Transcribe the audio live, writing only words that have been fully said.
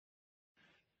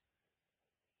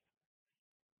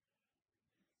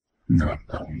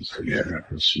اللهم صل على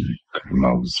رسول الكريم.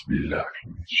 أعوذ بالله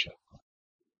من الشيطان.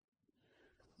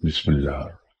 بسم اللہ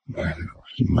الرحمن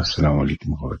الرحیم. السلام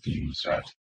علیکم خواتین حضرات.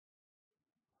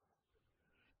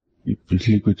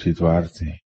 پچھلی کچھ اتوار سے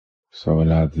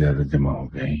سوالات زیادہ جمع ہو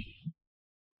گئے ہیں.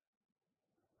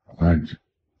 آج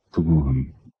ہم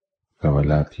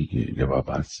سوالات ہی کے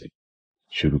جوابات سے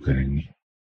شروع کریں گے.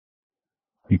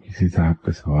 یہ کسی صاحب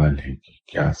کا سوال ہے کہ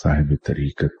کیا صاحب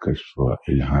طریقت کشف و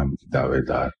الہام کے دعوے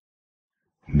دار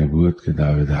نبوت کے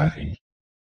دعوے دار ہیں؟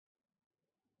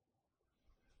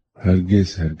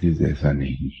 ہرگز ایسا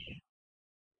نہیں ہے.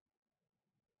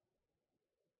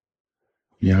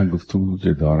 یہاں گفتگو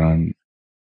کے دوران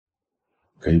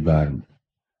کئی بار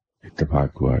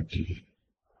اتفاق ہوا کہ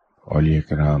اولیاء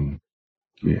کرام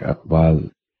کے اقوال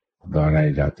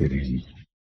دہرائے جاتے رہے ہیں.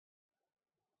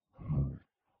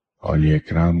 اولیاء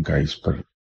کرام کا اس پر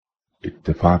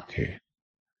اتفاق ہے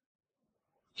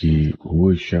کہ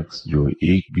وہ شخص جو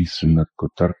ایک بھی سنت کو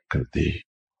ترک کر دے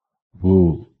وہ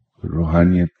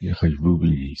روحانیت کی خوشبو بھی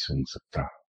نہیں سن سکتا.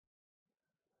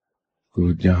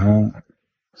 تو جہاں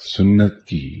سنت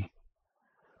کی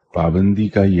پابندی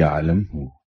کا یہ عالم ہو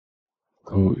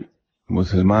تو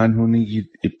مسلمان ہونے کی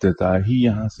ابتدا ہی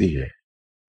یہاں سے ہے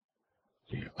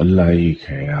کہ اللہ ایک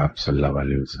ہے، آپ صلی اللہ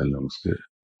علیہ وسلم اس کے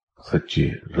سچے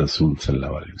رسول صلی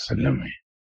اللہ علیہ وسلم ہے،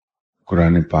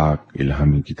 قرآن پاک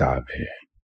الہامی کتاب ہے.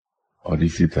 اور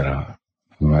اسی طرح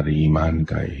ہمارے ایمان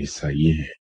کا حصہ یہ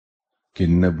ہے کہ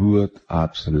نبوت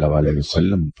آپ صلی اللہ علیہ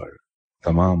وسلم پر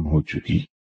تمام ہو چکی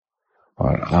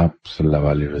اور آپ صلی اللہ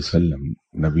علیہ وسلم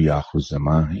نبی آخر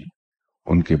الزمان ہیں.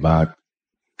 ان کے بعد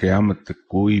قیامت تک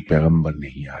کوئی پیغمبر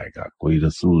نہیں آئے گا، کوئی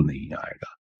رسول نہیں آئے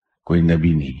گا، کوئی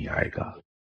نبی نہیں آئے گا.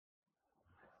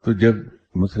 تو جب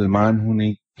مسلمان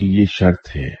ہونے کی یہ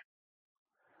شرط ہے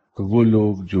تو وہ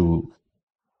لوگ جو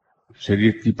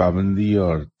شریعت کی پابندی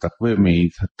اور تقوی میں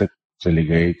اس حد تک چلے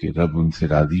گئے کہ رب ان سے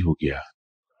راضی ہو گیا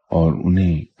اور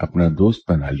انہیں اپنا دوست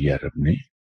بنا لیا رب نے،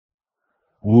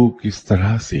 وہ کس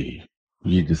طرح سے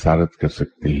یہ جسارت کر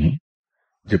سکتے ہیں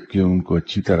جبکہ ان کو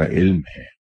اچھی طرح علم ہے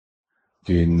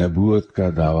کہ نبوت کا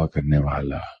دعویٰ کرنے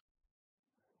والا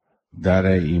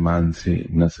دائرہ ایمان سے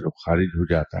نہ صرف خارج ہو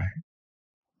جاتا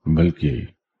ہے بلکہ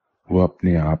وہ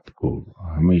اپنے آپ کو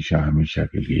ہمیشہ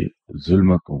کے لیے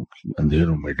ظلمتوں کی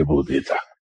اندھیروں میں ڈبو دیتا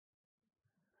ہے.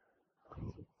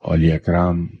 اولیاء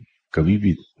کرام کبھی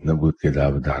بھی نبوت کے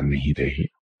دعویدار نہیں رہے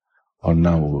اور نہ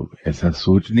وہ ایسا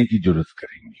سوچنے کی جرات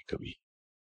کریں گے کبھی.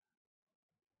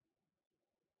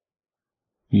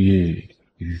 یہ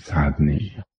کسی صاحب نے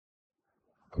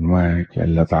فرمایا ہے کہ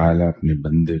اللہ تعالیٰ اپنے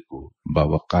بندے کو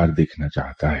باوقار دیکھنا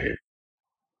چاہتا ہے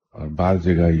اور بعض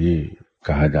جگہ یہ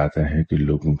کہا جاتا ہے کہ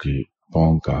لوگوں کے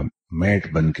پاؤں کا میٹ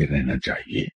بن کے رہنا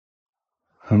چاہیے.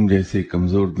 ہم جیسے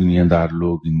کمزور دنیا دار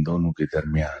لوگ ان دونوں کے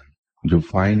درمیان جو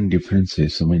فائن ڈفرنس ہے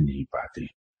سمجھ نہیں پاتے.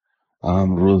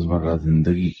 عام روزمرہ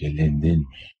زندگی کے لین دین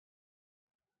میں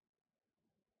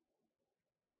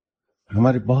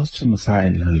ہمارے بہت سے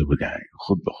مسائل حل ہو جائیں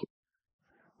خود بخود،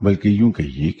 بلکہ یوں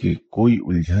کہیے کہ کوئی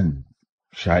الجھن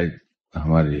شاید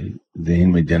ہمارے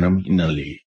ذہن میں جنم ہی نہ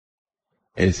لے،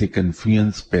 ایسے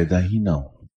کنفیوژنس پیدا ہی نہ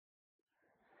ہو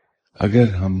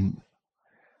اگر ہم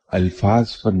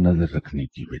الفاظ پر نظر رکھنے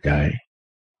کی بجائے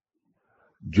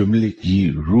جملے کی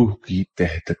روح کی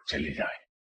تہہ تک چلے جائیں.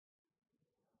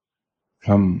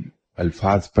 ہم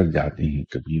الفاظ پر جاتے ہیں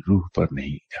کبھی روح پر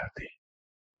نہیں جاتے.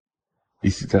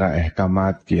 اسی طرح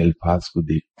احکامات کے الفاظ کو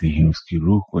دیکھتے ہیں اس کی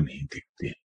روح کو نہیں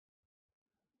دیکھتے.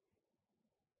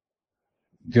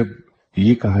 جب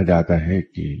یہ کہا جاتا ہے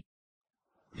کہ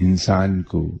انسان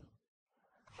کو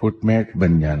فٹ میٹ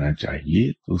بن جانا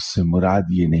چاہیے تو اس سے مراد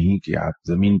یہ نہیں کہ آپ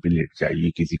زمین پہ لیٹ جائیے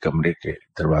کسی کمرے کے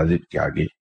دروازے کے آگے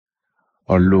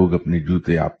اور لوگ اپنے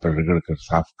جوتے آپ پر رگڑ کر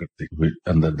صاف کرتے ہوئے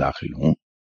اندر داخل ہوں.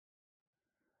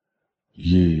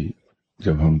 یہ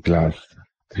جب ہم کلاس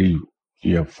 3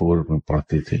 یا 4 میں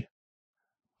پڑھتے تھے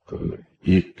تو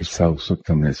ایک قصہ اس وقت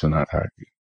ہم نے سنا تھا کہ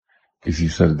کسی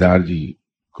سردار جی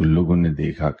کو لوگوں نے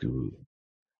دیکھا کہ وہ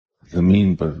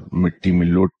زمین پر مٹی میں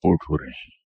لوٹ پوٹ ہو رہے ہیں.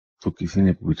 تو کسی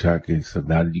نے پوچھا کہ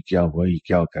سردار جی کیا ہوا، یہ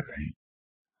کیا کر رہے ہیں؟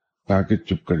 کہا کہ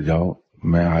چپ کر جاؤ،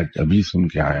 میں آج ابھی سن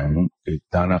کے آیا ہوں کہ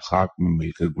دانہ خاک میں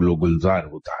مل کر گلو گلزار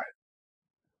ہوتا ہے.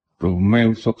 تو میں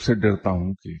اس وقت سے ڈرتا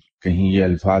ہوں کہ کہیں یہ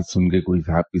الفاظ سن کے کوئی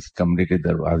صاحب کسی کمرے کے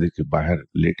دروازے کے باہر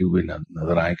لیٹے ہوئے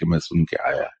نظر آئے کہ میں سن کے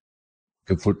آیا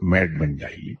کہ فٹ میٹ بن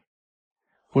جائیے.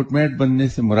 فٹ میٹ بننے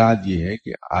سے مراد یہ ہے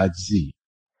کہ عاجزی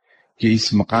کہ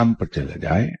اس مقام پر چلا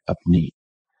جائے، اپنی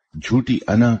جھوٹی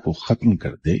انا کو ختم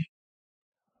کر دے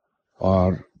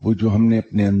اور وہ جو ہم نے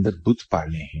اپنے اندر بت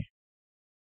پالے ہیں،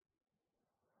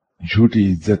 جھوٹی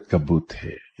عزت کا بت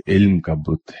ہے، علم کا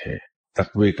بت ہے،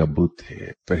 तकवे का बुत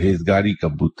है, परहेजगारी का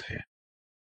बुत है,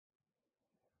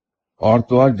 और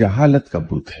तो और जहालत का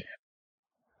बुत है।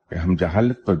 हम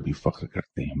जहालत पर भी फख्र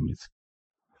करते हैं। हम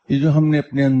ये जो हमने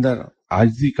अपने अंदर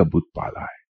आजिज़ी का बुत पाला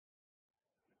है,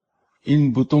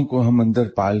 इन बुतों को हम अंदर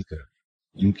पाल कर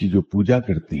इनकी जो पूजा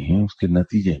करते हैं, उसके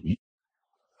नतीजे में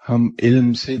हम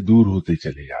इल्म से दूर होते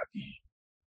चले जाते हैं।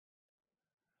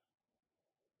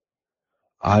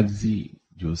 आजिज़ी,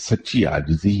 जो सच्ची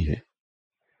आजिज़ी है,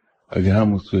 अगर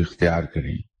हम उसको इख्तियार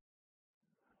करें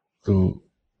तो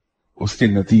उसके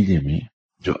नतीजे में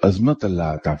जो अजमत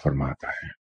अल्लाह अता फरमाता है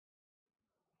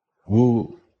वो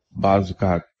बाज़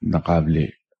औक़ात नाक़ाबिले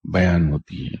बयान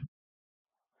होती है।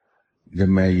 जब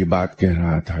मैं ये बात कह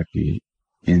रहा था कि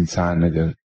इंसान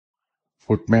अगर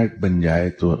फुटमैट बन जाए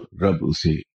तो रब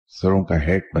उसे सरों का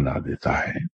हैट बना देता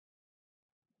है,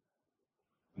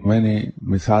 मैंने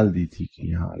मिसाल दी थी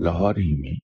कि यहाँ लाहौर ही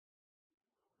में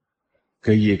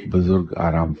कई एक बुजुर्ग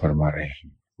आराम फरमा रहे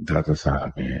हैं। दाता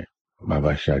साहब हैं,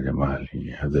 बाबा शाह जमाल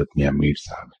हैं, हजरत मियां मीर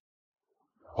साहब,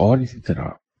 और इसी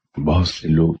तरह बहुत से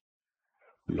लोग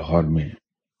लाहौर में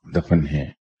दफन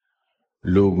हैं।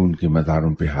 लोग उनके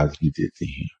मज़ारों पे हाज़िरी देते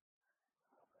हैं।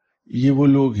 ये वो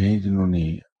लोग हैं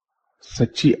जिन्होंने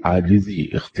सच्ची आजिज़ी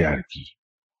इख्तियार की,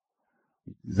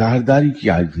 ज़ाहिरदारी की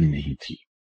आजिज़ी नहीं थी।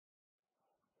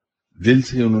 दिल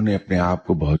से उन्होंने अपने आप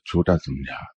को बहुत छोटा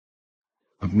समझा,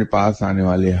 अपने पास आने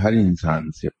वाले हर इंसान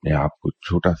से अपने आप को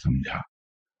छोटा समझा,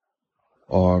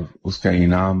 और उसका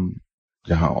इनाम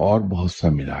जहां और बहुत सा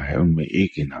मिला है, उनमें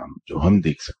एक इनाम जो हम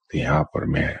देख सकते हैं आप और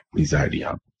मैं अपनी ज़ाहिरी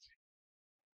आंखों से,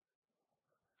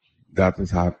 दाता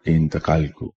साहब के इंतकाल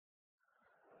को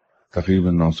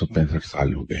तकरीबन 965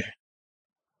 साल हो गए।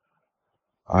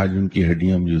 आज उनकी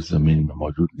हड्डियां भी उस जमीन में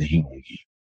मौजूद नहीं होंगी,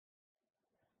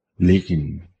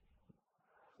 लेकिन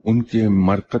उनके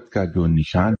मरकत का जो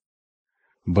निशान,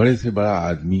 बड़े से बड़ा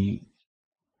आदमी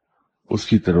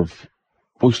उसकी तरफ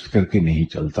पुष्ट करके नहीं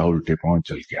चलता, उल्टे पांव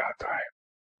चल के आता है।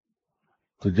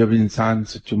 तो जब इंसान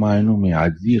सच्चे मायनों में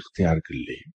आजिज़ी इख्तियार कर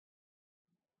ले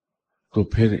तो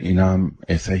फिर इनाम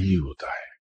ऐसा ही होता है।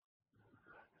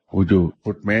 वो जो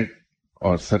फुटमेट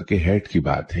और सर के हेड की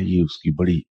बात है, ये उसकी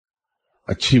बड़ी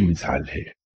अच्छी मिसाल है।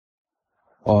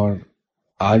 और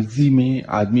आजिज़ी में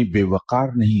आदमी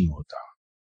बेवकार नहीं होता।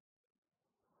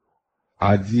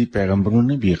 आजिज़ी पैगंबरों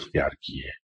ने भी इख्तियार की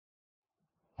है,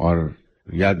 और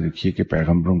याद रखिए कि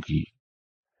पैगंबरों की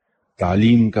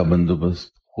तालीम का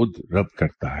बंदोबस्त खुद रब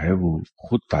करता है। वो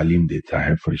खुद तालीम देता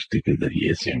है फरिश्ते के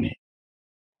जरिए से उन्हें।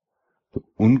 तो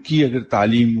उनकी अगर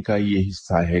तालीम का ये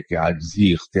हिस्सा है कि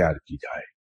आजिज़ी इख्तियार की जाए,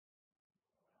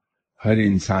 हर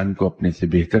इंसान को अपने से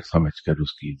बेहतर समझकर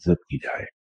उसकी इज्जत की जाए,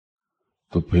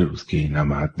 तो फिर उसके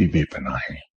इनामात भी बेपनाह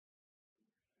हैं।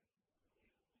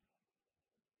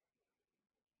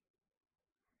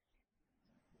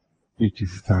 किसी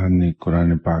साहब ने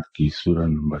कुरान पाक की सूरह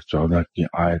नंबर 14 की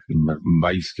आयत नंबर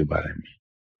 22 के बारे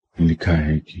में लिखा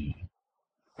है कि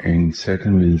And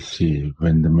Satan will say,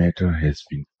 when the matter has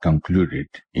been concluded,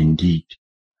 indeed,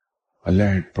 Allah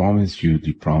had promised you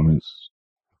the promise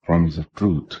of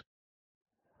truth,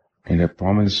 and I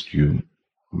promised you,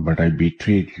 but I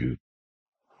betrayed you.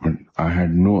 But I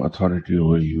had no authority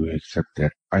over you except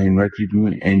that I invited you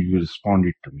and you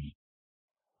responded to me.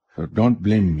 So don't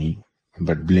blame me,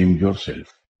 but blame yourself.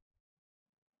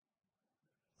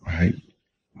 भाई,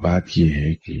 बात ये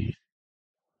है कि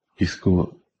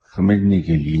इसको समझने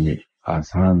के लिए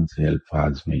आसान से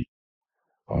अल्फाज में,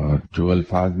 और जो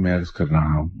अल्फाज में अर्ज कर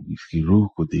रहा हूं, इसकी रूह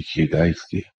को देखिएगा।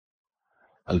 इसके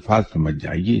अल्फाज पे मत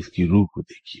जाइए, इसकी रूह को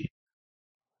देखिए।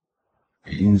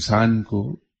 इंसान को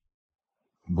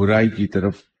बुराई की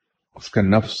तरफ उसका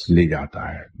नफ्स ले जाता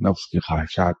है, नफ्स की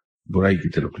ख्वाहिशात बुराई की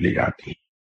तरफ ले जाती है,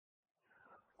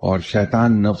 और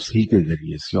शैतान नफ्स ही के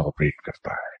जरिए से ऑपरेट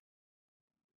करता है।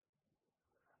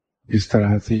 इस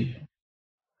तरह से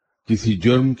किसी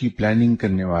जुर्म की प्लानिंग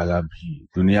करने वाला भी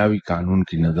दुनियावी कानून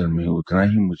की नजर में उतना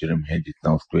ही मुजरिम है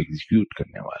जितना उसको एग्जीक्यूट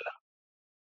करने वाला।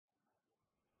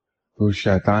 तो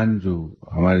शैतान जो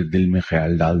हमारे दिल में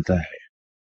ख्याल डालता है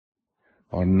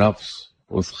और नफ्स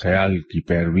उस ख्याल की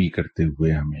पैरवी करते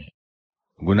हुए हमें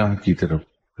गुनाह की तरफ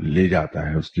ले जाता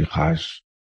है, उसकी ख्वाहिश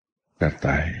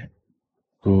करता है,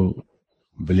 तो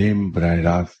ब्लेम बराह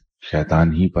रास्त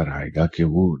शैतान ही पर आएगा कि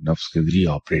वो नफ्स के जरिए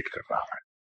ऑपरेट कर रहा है।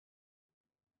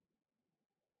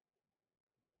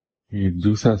 एक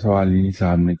दूसरा सवाल इन्हीं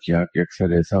साहब ने किया कि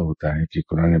अक्सर ऐसा होता है कि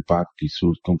कुरान पाक की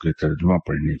सूरतों के तर्जुमा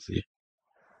पढ़ने से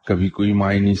कभी कोई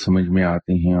मायने समझ में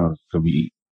आते हैं और कभी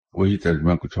वही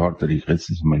तर्जुमा कुछ और तरीके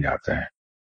से समझ आता है,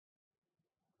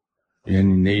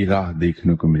 यानी नई राह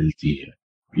देखने को मिलती है।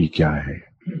 ये क्या है?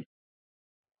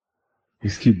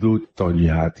 اس کی دو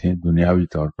توجیہات ہیں. دنیاوی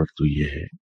طور پر تو یہ ہے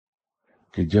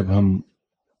کہ جب ہم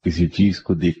کسی چیز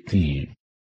کو دیکھتے ہیں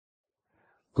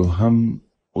تو ہم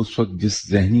اس وقت جس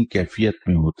ذہنی کیفیت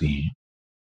میں ہوتے ہیں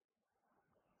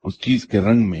اس چیز کے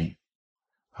رنگ میں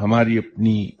ہماری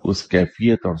اپنی اس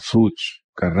کیفیت اور سوچ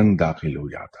کا رنگ داخل ہو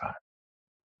جاتا ہے.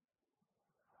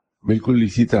 بالکل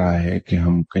اسی طرح ہے کہ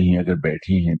ہم کہیں اگر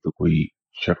بیٹھے ہیں تو کوئی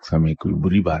شخص ہمیں کوئی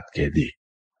بری بات کہہ دے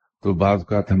تو بعض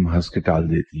اوقات ہم ہنس کے ٹال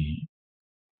دیتے ہیں.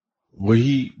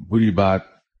 وہی بری بات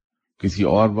کسی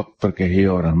اور وقت پر کہے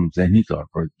اور ہم ذہنی طور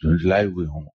پر جھنجھلائے ہوئے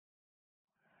ہوں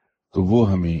تو وہ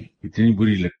ہمیں اتنی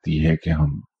بری لگتی ہے کہ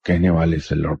ہم کہنے والے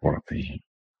سے لڑ پڑتے ہیں.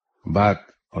 بات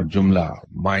اور جملہ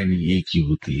معنی ایک ہی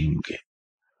ہوتی ہے، ان کے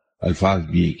الفاظ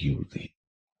بھی ایک ہی ہوتے ہیں.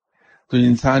 تو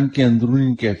انسان کے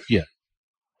اندرونی کیفیت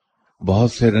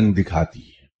بہت سے رنگ دکھاتی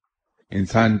ہے.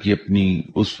 انسان کی اپنی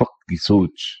اس وقت کی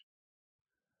سوچ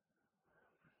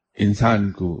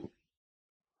انسان کو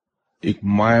ایک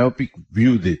مایوپک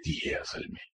ویو دیتی ہے اصل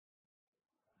میں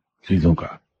چیزوں کا.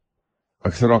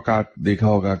 اکثر اوقات دیکھا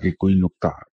ہوگا کہ کوئی نقطہ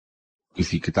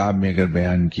کسی کتاب میں اگر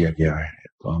بیان کیا گیا ہے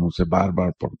تو ہم اسے بار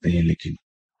بار پڑھتے ہیں لیکن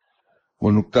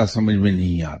وہ نقطہ سمجھ میں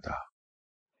نہیں آتا.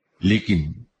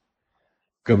 لیکن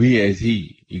کبھی ایسی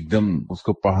ایک دم اس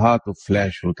کو پڑھا تو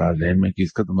فلیش ہوتا ذہن میں کہ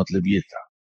اس کا تو مطلب یہ تھا.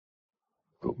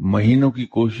 تو مہینوں کی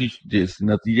کوشش جس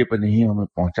نتیجے پر نہیں ہمیں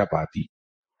پہنچا پاتی،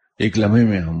 ایک لمحے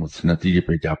میں ہم اس نتیجے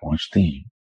پہ جا پہنچتے ہیں.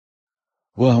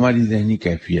 وہ ہماری ذہنی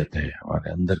کیفیت ہے، ہمارے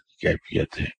اندر کی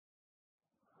کیفیت ہے.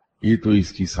 یہ تو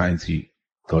اس کی سائنسی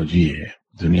توجیہ ہے،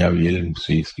 دنیاوی علم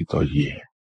سے اس کی توجیہ ہے.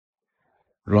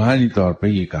 روحانی طور پہ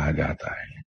یہ کہا جاتا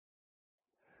ہے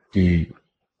کہ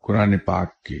قرآن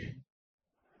پاک کے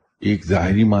ایک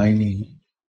ظاہری معنی ہیں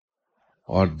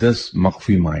اور 10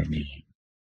 مخفی معنی ہیں.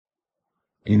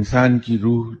 انسان کی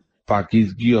روح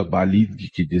پاکیزگی اور بالیدگی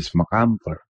کے جس مقام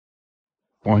پر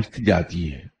پہنچتی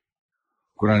جاتی ہے،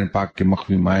 قرآن پاک کے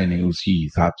مخفی معنی اسی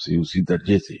حساب سے، اسی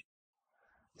درجے سے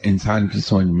انسان کی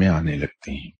سمجھ میں آنے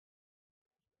لگتے ہیں.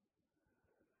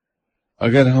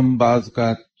 اگر ہم بعض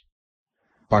کا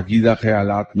پاکیزہ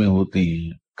خیالات میں ہوتے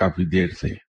ہیں کافی دیر سے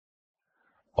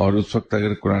اور اس وقت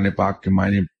اگر قرآن پاک کے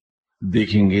معنی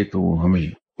دیکھیں گے تو ہمیں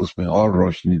اس میں اور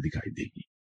روشنی دکھائی دے گی.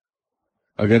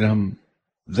 اگر ہم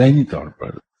ذہنی طور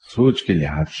پر سوچ کے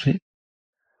لحاظ سے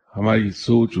ہماری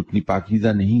سوچ اتنی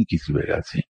پاکیزہ نہیں کسی وجہ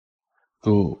سے،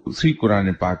 تو اسی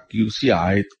قرآن پاک کی اسی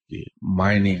آیت کے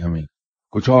معنی ہمیں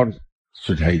کچھ اور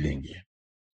سجھائی دیں گے.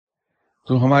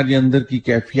 تو ہمارے اندر کی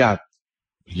کیفیات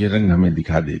یہ رنگ ہمیں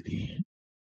دکھا دیتی ہیں.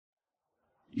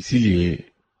 اسی لیے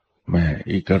میں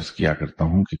ایک عرض کیا کرتا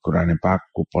ہوں کہ قرآن پاک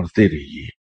کو پڑھتے رہیے،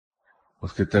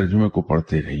 اس کے ترجمے کو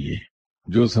پڑھتے رہیے،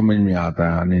 جو سمجھ میں آتا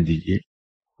ہے آنے دیجیے،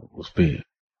 اس پہ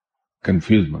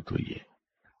کنفیوز مت ہوئیے.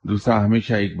 دوسرا،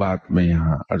 ہمیشہ ایک بات میں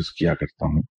یہاں عرض کیا کرتا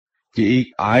ہوں کہ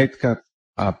ایک آیت کا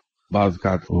آپ بعض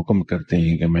کا حکم کرتے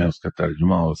ہیں کہ میں اس کا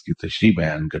ترجمہ اور اس کی تشریح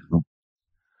بیان کر دوں،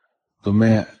 تو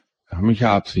میں ہمیشہ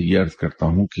آپ سے یہ عرض کرتا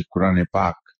ہوں کہ قرآن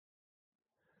پاک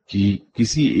کی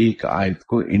کسی ایک آیت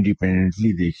کو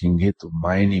انڈیپینڈنٹلی دیکھیں گے تو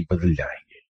معنی بدل جائیں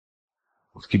گے،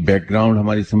 اس کی بیک گراؤنڈ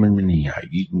ہماری سمجھ میں نہیں آئے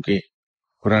گی. کیونکہ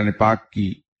قرآن پاک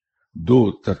کی 2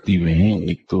 ترتیبیں ہیں.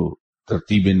 ایک تو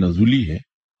ترتیب نزولی ہے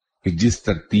کہ جس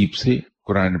ترتیب سے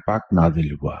قرآن پاک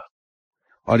نازل ہوا،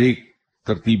 اور ایک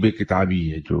ترتیب کتابی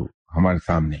ہے جو ہمارے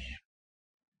سامنے ہے.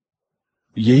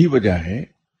 یہی وجہ ہے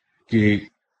کہ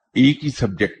ایک ہی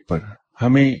سبجیکٹ پر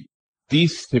ہمیں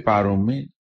 30 سپاروں میں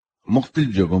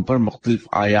مختلف جگہوں پر مختلف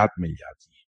آیات مل جاتی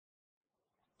ہیں.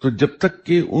 تو جب تک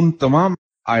کہ ان تمام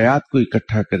آیات کو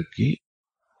اکٹھا کر کے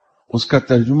اس کا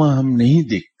ترجمہ ہم نہیں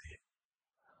دیکھتے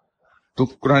تو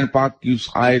قرآن پاک کی اس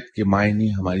آیت کے معنی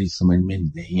ہماری سمجھ میں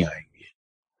نہیں آئیں گے،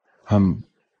 ہم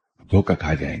دھوکہ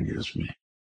کھا جائیں گے اس میں.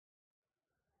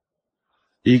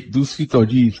 ایک دوسری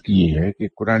توجہ اس کی یہ ہے کہ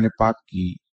قرآن پاک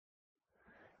کی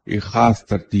ایک خاص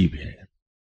ترتیب ہے.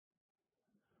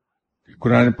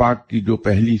 قرآن پاک کی جو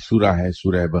پہلی سورہ ہے،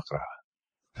 سورہ بقرہ،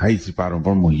 28 سپاروں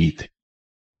پر محیط ہے.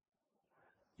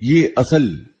 یہ اصل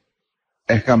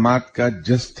احکامات کا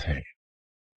جست ہے.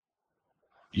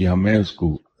 یہ میں اس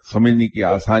کو سمجھنے کی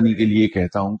آسانی کے لیے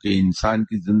کہتا ہوں کہ انسان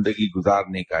کی زندگی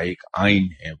گزارنے کا ایک آئین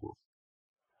ہے،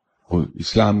 وہ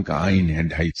اسلام کا آئین ہے.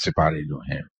 28 سپارے جو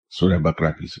ہیں سورہ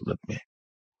بقرہ کی صورت میں،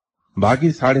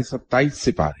 باقی 27.5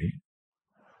 سپارے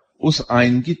اس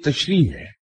آئین کی تشریح ہے.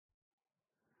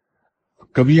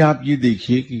 کبھی آپ یہ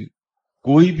دیکھیے کہ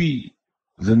کوئی بھی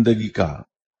زندگی کا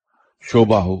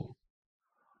شعبہ ہو،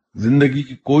 زندگی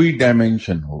کی کوئی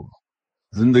ڈائمینشن ہو،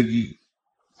 زندگی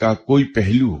کا کوئی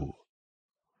پہلو ہو،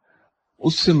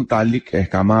 اس سے متعلق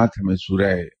احکامات ہمیں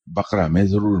سورہ بقرہ میں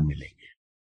ضرور ملیں گے.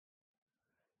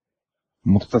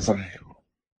 مختصر ہے وہ.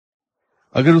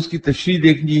 اگر اس کی تشریح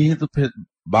دیکھنی ہے تو پھر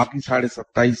باقی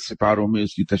 27.5 سپاروں میں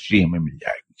اس کی تشریح ہمیں مل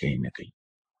جائے گی کہیں نہ کہیں.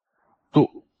 تو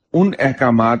ان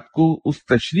احکامات کو اس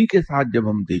تشریح کے ساتھ جب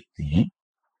ہم دیکھتے ہیں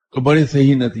تو بڑے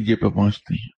صحیح نتیجے پہ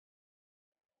پہنچتے ہیں.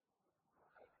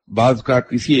 بعض کا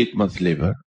کسی ایک مسئلے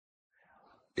پر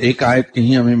ایک آیت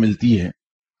کہیں ہمیں ملتی ہے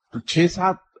تو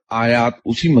 6-7 آیات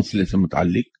اسی مسئلے سے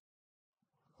متعلق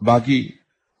باقی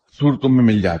صورتوں میں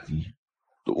مل جاتی ہیں.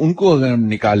 تو ان کو اگر ہم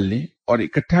نکال لیں اور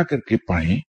اکٹھا کر کے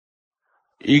پڑھیں،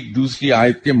 ایک دوسری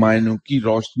آیت کے معنوں کی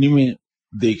روشنی میں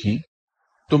دیکھیں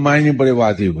تو معنی بڑے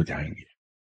واضح ہو جائیں گے.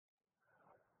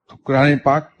 تو قرآن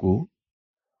پاک کو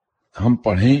ہم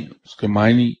پڑھیں، اس کے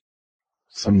معنی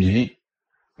سمجھیں.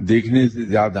 دیکھنے سے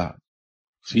زیادہ،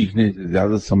 سیکھنے سے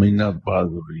زیادہ سمجھنا بڑا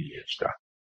ضروری ہے اس کا.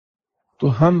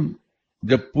 تو ہم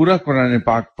جب پورا قرآن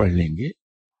پاک پڑھ لیں گے،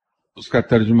 اس کا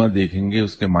ترجمہ دیکھیں گے،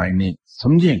 اس کے معنی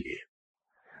سمجھیں گے،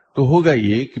 تو ہوگا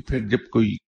یہ کہ پھر جب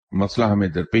کوئی مسئلہ ہمیں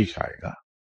درپیش آئے گا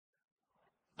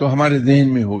تو ہمارے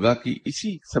ذہن میں ہوگا کہ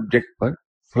اسی سبجیکٹ پر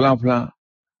فلاں فلاں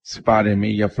سپارے میں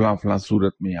یا فلاں فلاں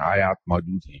صورت میں آیات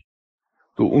موجود ہیں.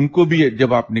 تو ان کو بھی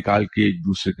جب آپ نکال کے ایک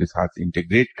دوسرے کے ساتھ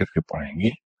انٹیگریٹ کر کے پڑھیں گے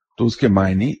تو اس کے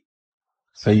معنی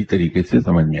صحیح طریقے سے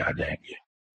سمجھ میں آ جائیں گے.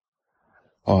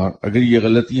 اور اگر یہ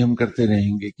غلطی ہم کرتے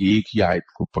رہیں گے کہ ایک ہی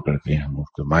آیت کو پکڑ کے ہم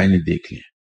اس کے معنی دیکھ لیں،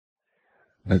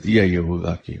 نتیجہ یہ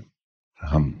ہوگا کہ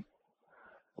ہم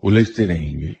الجھتے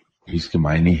رہیں گے کہ اس کے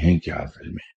معنی ہیں کیا اصل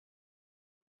میں.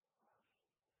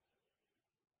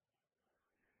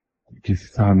 کسی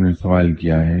صاحب نے سوال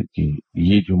کیا ہے کہ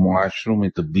یہ جو معاشروں میں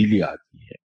تبدیلی آتی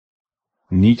ہے،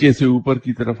 نیچے سے اوپر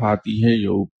کی طرف آتی ہے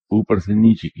یا اوپر سے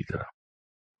نیچے کی طرف؟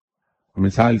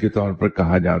 مثال کے طور پر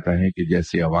کہا جاتا ہے کہ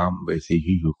جیسے عوام ویسے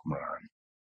ہی حکمران.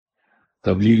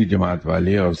 تبلیغ جماعت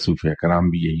والے اور صوفیہ کرام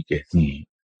بھی یہی کہتے ہیں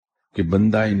کہ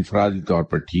بندہ انفرادی طور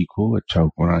پر ٹھیک ہو، اچھا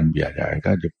حکمران بھی آ جائے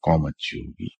گا جب قوم اچھی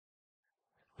ہوگی.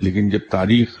 لیکن جب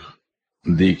تاریخ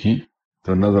دیکھیں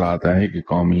تو نظر آتا ہے کہ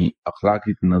قومی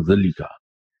اخلاقی تنزلی کا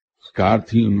شکار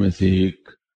تھی، ان میں سے ایک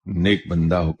نیک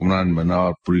بندہ حکمران بنا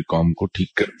اور پوری قوم کو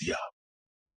ٹھیک کر دیا.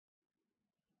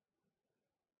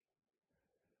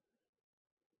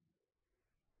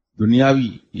 دنیاوی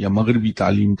یا مغربی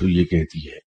تعلیم تو یہ کہتی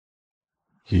ہے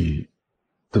کہ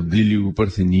تبدیلی اوپر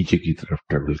سے نیچے کی طرف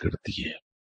ٹریول کرتی ہے،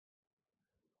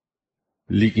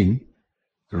 لیکن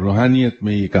روحانیت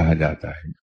میں یہ کہا جاتا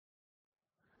ہے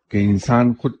کہ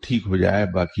انسان خود ٹھیک ہو جائے،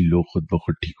 باقی لوگ خود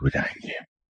بخود ٹھیک ہو جائیں گے.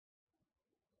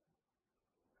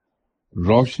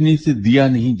 روشنی سے دیا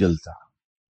نہیں جلتا،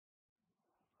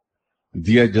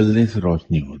 دیا جلنے سے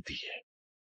روشنی ہوتی ہے.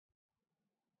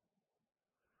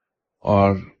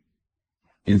 اور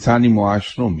انسانی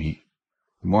معاشروں میں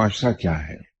معاشرہ کیا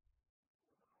ہے؟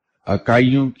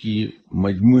 اکائیوں کی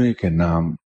مجموعے کے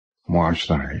نام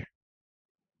معاشرہ ہے.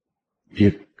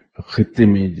 ایک خطے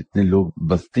میں جتنے لوگ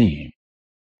بستے ہیں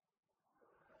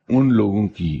ان لوگوں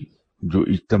کی جو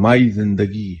اجتماعی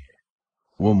زندگی ہے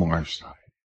وہ معاشرہ ہے.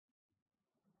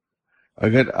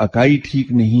 اگر اکائی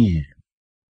ٹھیک نہیں ہے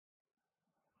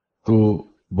تو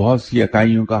بہت سی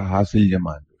اکائیوں کا حاصل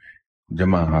جمع جو ہے،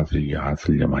 جمع حاصل یا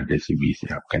حاصل جمع جیسے بھی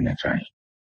اسے آپ کہنا چاہیں،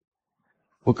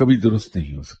 وہ کبھی درست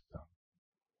نہیں ہو سکتا.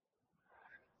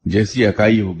 جیسی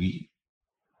اکائی ہوگی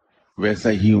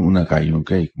ویسا ہی ان اکائیوں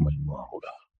کا ایک مجموعہ ہوگا.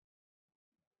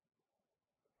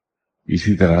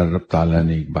 اسی طرح رب تعالیٰ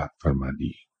نے ایک بات فرما دی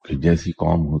کہ جیسی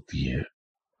قوم ہوتی ہے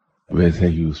ویسا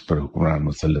ہی اس پر حکمران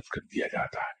مسلط کر دیا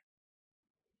جاتا ہے.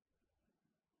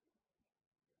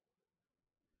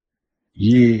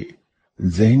 یہ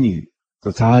ذہنی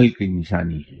تساہل کی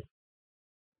نشانی ہے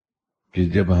کہ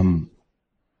جب ہم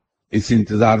اس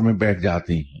انتظار میں بیٹھ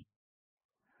جاتے ہیں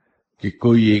کہ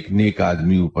کوئی ایک نیک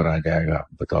آدمی اوپر آ جائے گا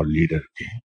بطور لیڈر کے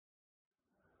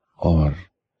اور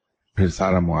پھر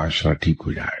سارا معاشرہ ٹھیک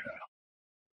ہو جائے گا.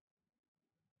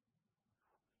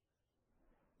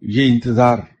 یہ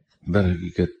انتظار در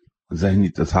حقیقت ذہنی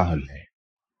تساہل ہے.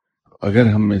 اگر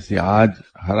ہم میں سے آج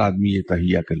ہر آدمی یہ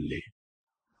تہیہ کر لے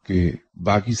کہ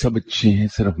باقی سب اچھے ہیں،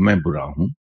 صرف میں برا ہوں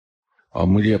اور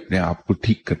مجھے اپنے آپ کو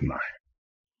ٹھیک کرنا ہے،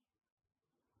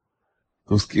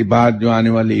 تو اس کے بعد جو آنے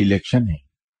والے الیکشن ہیں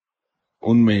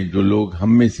ان میں جو لوگ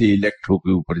ہم میں سے الیکٹ ہو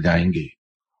کے اوپر جائیں گے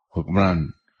حکمران،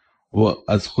 وہ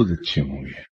از خود اچھے ہوں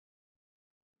گے.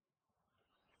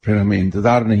 پھر ہمیں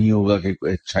انتظار نہیں ہوگا کہ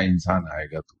کوئی اچھا انسان آئے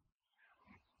گا تو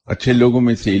اچھے لوگوں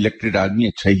میں سے الیکٹڈ آدمی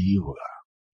اچھا ہی ہوگا.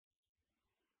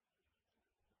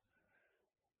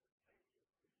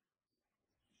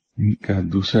 ان کا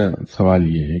دوسرا سوال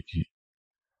یہ ہے کہ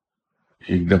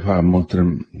ایک دفعہ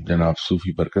محترم جناب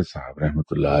صوفی برکت صاحب رحمۃ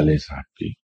اللہ علیہ صاحب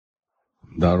کی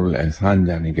دارالاحسان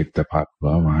جانے کا اتفاق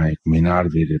ہوا. وہاں ایک مینار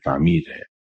زیر تعمیر ہے،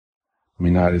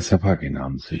 مینار صفا کے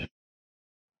نام سے.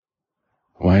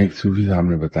 وہاں ایک صوفی صاحب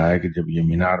نے بتایا کہ جب یہ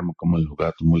مینار مکمل ہوگا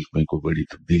تو ملک میں کوئی بڑی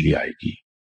تبدیلی آئے گی۔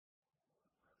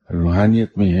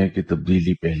 روحانیت میں ہے کہ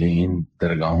تبدیلی پہلے ان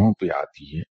درگاہوں پہ آتی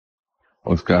ہے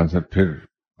اور اس کا اثر پھر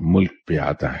ملک پہ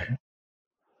آتا ہے۔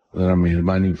 ذرا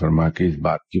مہربانی فرما کے اس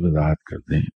بات کی وضاحت کر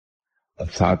دیں اور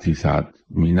ساتھ ہی ساتھ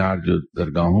مینار جو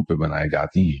درگاہوں پہ بنائے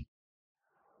جاتی ہیں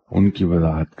ان کی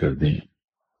وضاحت کر دیں،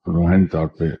 روحانی طور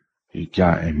پہ یہ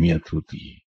کیا اہمیت ہوتی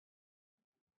ہے۔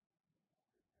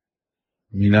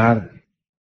 مینار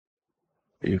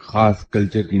ایک خاص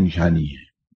کلچر کی نشانی ہے۔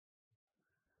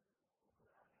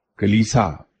 کلیسا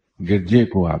گرجے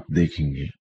کو آپ دیکھیں گے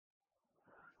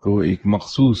تو ایک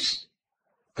مخصوص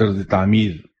طرز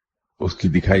تعمیر اس کی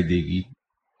دکھائی دے گی،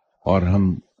 اور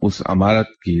ہم اس عمارت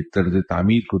کی طرز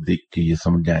تعمیر کو دیکھ کے یہ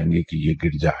سمجھ جائیں گے کہ یہ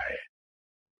گرجا ہے۔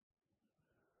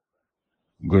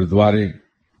 گردوارے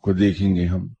کو دیکھیں گے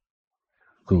ہم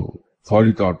تو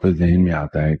فوری طور پہ ذہن میں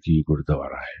آتا ہے کہ یہ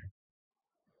گردوارہ ہے۔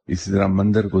 اسی طرح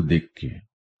مندر کو دیکھ کے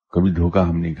کبھی دھوکہ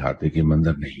ہم نہیں کھاتے کہ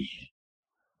مندر نہیں ہے۔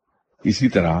 اسی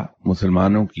طرح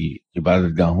مسلمانوں کی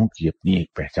عبادت گاہوں کی اپنی ایک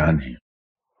پہچان ہے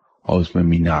اور اس میں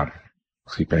مینار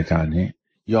اس کی پہچان ہے۔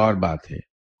 یہ اور بات ہے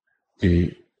کہ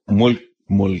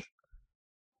ملک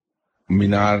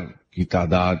مینار کی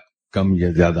تعداد کم یا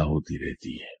زیادہ ہوتی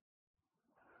رہتی ہے۔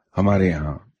 ہمارے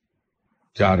یہاں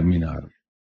 4 مینار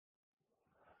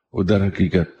ادھر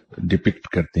حقیقت ڈپکٹ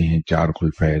کرتے ہیں 4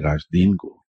 خلفائے راشدین کو،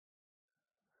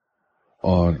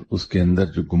 اور اس کے اندر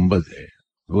جو گنبد ہے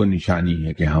وہ نشانی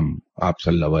ہے کہ ہم آپ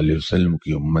صلی اللہ علیہ وسلم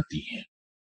کی امتی ہیں۔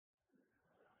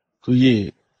 تو یہ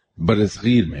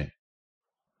برصغیر میں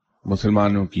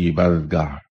مسلمانوں کی عبادت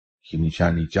گاہ کی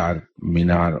نشانی 4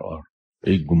 مینار اور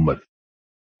ایک گنبد۔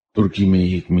 ترکی میں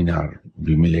 1 مینار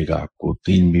بھی ملے گا آپ کو،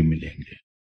 3 بھی ملیں گے۔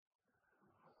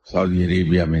 سعودی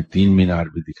عربیہ میں 3 مینار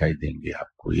بھی دکھائی دیں گے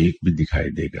آپ کو، 1 بھی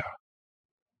دکھائی دے گا۔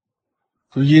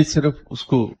 تو یہ صرف اس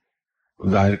کو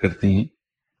ظاہر کرتے ہیں۔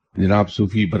 جناب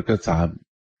صوفی برکت صاحب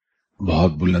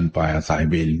بہت بلند پایا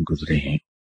صاحب علم گزرے ہیں،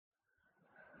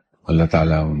 اللہ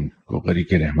تعالیٰ ان کو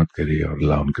غریق رحمت کرے اور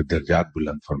اللہ ان کے درجات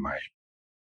بلند فرمائے۔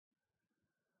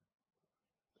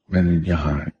 میں نے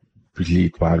یہاں پچھلی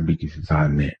اتوار بھی کسی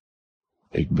صاحب نے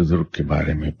ایک بزرگ کے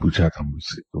بارے میں پوچھا تھا مجھ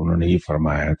سے، تو انہوں نے یہ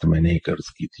فرمایا، تو میں نے ایک عرض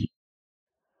کی تھی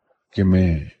کہ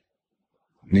میں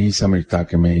نہیں سمجھتا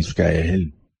کہ میں اس کا اہل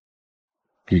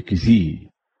کہ کسی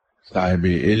صاحب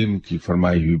علم کی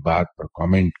فرمائی ہوئی بات پر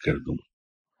کامنٹ کر دوں،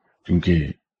 کیونکہ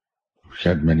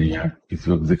شاید میں نے یہاں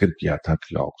کسی وقت ذکر کیا تھا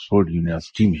کہ آکسفورڈ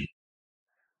یونیورسٹی میں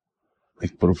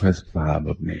ایک پروفیسر صاحب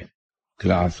اپنے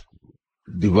class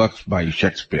the works by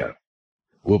Shakespeare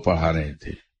وہ پڑھا رہے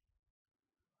تھے۔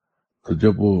 تو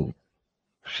جب وہ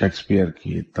شیکسپیئر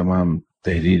کی تمام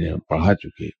تحریریں پڑھا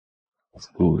چکے، اس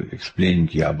کو ایکسپلین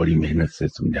کیا، بڑی محنت سے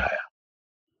سمجھایا،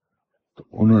 تو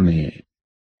انہوں نے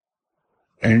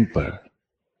اینڈ پر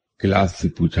کلاس سے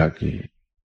پوچھا کہ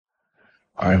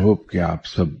آئی ہوپ کہ آپ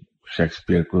سب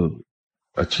شیکسپیئر کو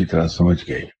اچھی طرح سمجھ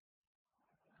گئے۔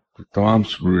 تو تمام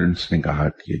اسٹوڈنٹس نے کہا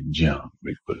کہ جی ہاں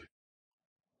بالکل۔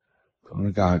 تو انہوں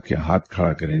نے کہا کہ ہاتھ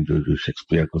کھڑا کریں جو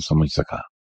شیکسپیئر کو سمجھ سکا۔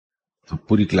 تو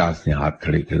پوری کلاس نے ہاتھ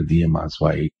کھڑے کر دیے ماں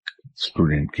سوا ایک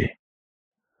اسٹوڈنٹ کے۔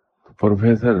 تو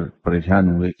پروفیسر پریشان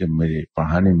ہوئے کہ میرے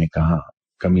پڑھانے میں کہاں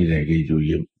کمی رہ گئی جو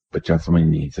یہ بچہ سمجھ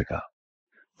نہیں سکا۔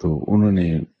 تو انہوں نے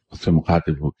اس سے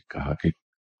مخاطب ہو کے کہا کہ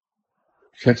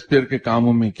شیکسپیئر کے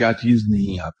کاموں میں کیا چیز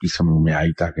نہیں آپ کی سمجھ میں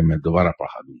آئی تاکہ میں دوبارہ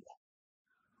پڑھا دوں گا۔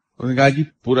 انہوں نے کہا جی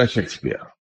پورا شیکسپیئر۔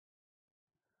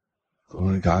 تو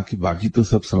انہوں نے کہا کہ باقی تو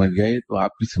سب سمجھ گئے تو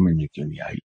آپ کی سمجھ میں کیوں نہیں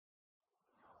آئی؟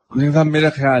 انہوں نے کہا میرا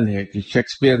خیال ہے کہ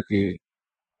شیکسپیئر کے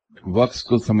وقت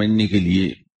کو سمجھنے کے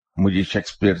لیے مجھے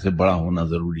شیکسپیئر سے بڑا ہونا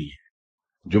ضروری ہے،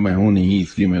 جو میں ہوں نہیں،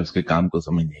 اس لیے میں اس کے کام کو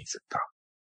سمجھ نہیں سکتا۔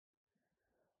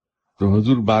 تو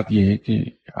حضور بات یہ ہے کہ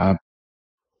آپ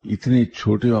اتنے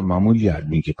چھوٹے اور معمولی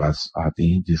آدمی کے پاس آتے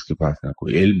ہیں جس کے پاس نہ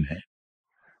کوئی علم ہے،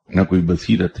 نہ کوئی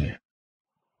بصیرت ہے،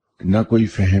 نہ کوئی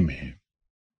فہم ہے۔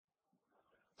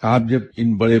 آپ جب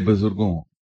ان بڑے بزرگوں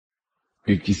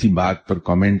کے کسی بات پر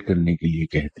کامنٹ کرنے کے لیے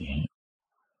کہتے ہیں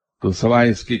تو سوائے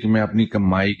اس کے کہ میں اپنی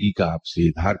کمائیگی کا آپ سے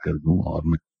اظہار کر دوں، اور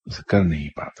میں اسے کر نہیں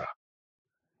پاتا۔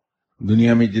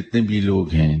 دنیا میں جتنے بھی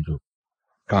لوگ ہیں جو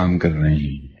کام کر رہے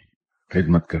ہیں،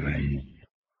 خدمت کر رہے ہیں،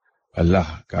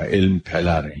 اللہ کا علم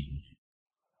پھیلا رہے ہیں،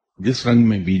 جس رنگ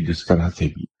میں بھی، جس طرح سے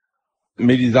بھی،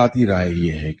 میری ذاتی رائے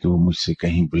یہ ہے کہ وہ مجھ سے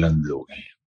کہیں بلند لوگ ہیں۔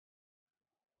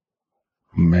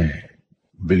 میں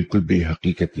بالکل بے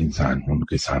حقیقت انسان ہوں ان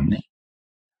کے سامنے۔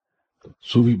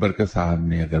 صوفی برکت صاحب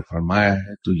نے اگر فرمایا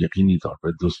ہے تو یقینی طور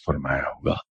پر درست فرمایا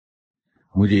ہوگا۔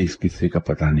 مجھے اس قصے کا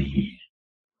پتہ نہیں ہے۔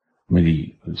 میری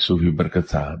صوفی برکت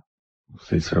صاحب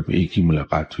سے صرف ایک ہی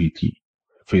ملاقات ہوئی تھی،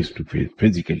 فیس ٹو فیس،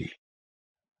 فزیکلی۔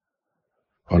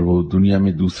 اور وہ دنیا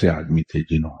میں دوسرے آدمی تھے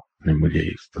جنہوں نے مجھے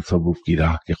اس تصوف کی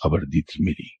راہ کی خبر دی تھی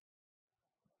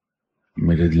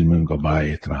میرے دل میں ان کا بڑا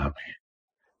احترام ہے.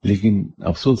 لیکن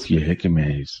افسوس یہ ہے کہ میں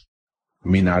اس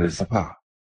مینار صفا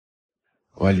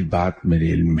والی بات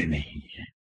میرے علم میں نہیں ہے.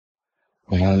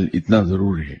 بہرحال اتنا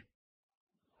ضرور ہے،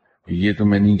 یہ تو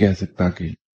میں نہیں کہہ سکتا کہ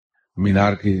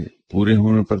مینار کے پورے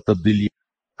ہونے پر تبدیلی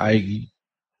آئے گی،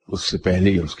 اس سے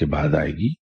پہلے یا اس کے بعد آئے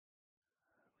گی.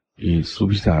 یہ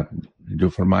صوفی صاحب نے جو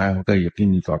فرمایا ہوگا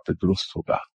یقینی طور پہ درست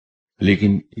ہوگا.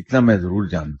 لیکن اتنا میں ضرور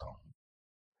جانتا ہوں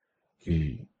کہ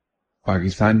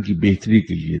پاکستان کی بہتری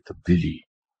کے لیے تبدیلی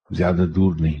زیادہ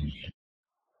دور نہیں ہے.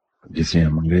 جسے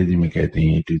ہم انگریزی میں کہتے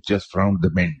ہیں it is just round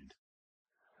the bend.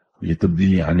 یہ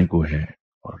تبدیلی آنے کو ہے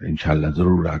اور انشاءاللہ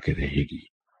ضرور آ کے رہے گی.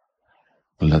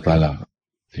 اللہ تعالیٰ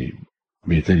سے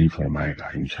بہتری فرمائے گا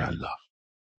انشاءاللہ.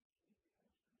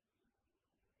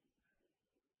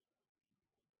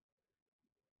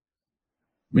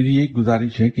 میری ایک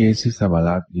گزارش ہے کہ ایسے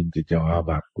سوالات جن کے جواب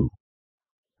آپ کو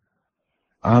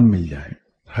عام مل جائیں،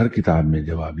 ہر کتاب میں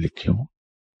جواب لکھے ہوں،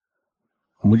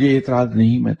 مجھے اعتراض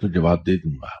نہیں، میں تو جواب دے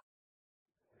دوں گا.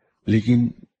 لیکن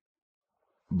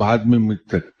بعد میں مجھ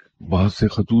تک بہت سے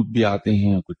خطوط بھی آتے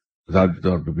ہیں، کچھ ذاتی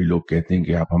طور پہ بھی لوگ کہتے ہیں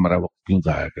کہ آپ ہمارا وقت کیوں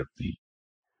ضائع کرتے ہیں.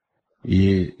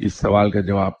 یہ اس سوال کا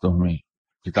جواب تو ہمیں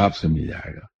کتاب سے مل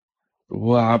جائے گا. تو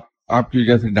وہ آپ کی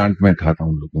وجہ سے ڈانٹ میں کھاتا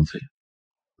ہوں لوگوں سے.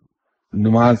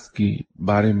 نماز کی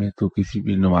بارے میں تو کسی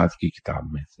بھی نماز کی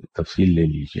کتاب میں سے تفصیل لے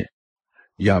لیجئے،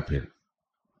 یا پھر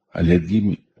علیحدگی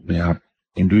میں آپ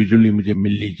انڈیویجولی مجھے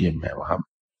مل لیجئے، میں وہاں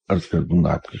عرض کر دوں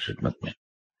گا آپ کی خدمت میں.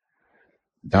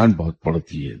 ڈانٹ بہت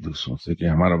پڑتی ہے دوسروں سے کہ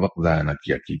ہمارا وقت ضائع نہ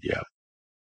کیا کیجیے آپ.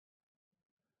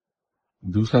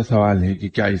 دوسرا سوال ہے کہ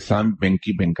کیا اسلامی بینک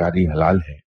کی بینکاری حلال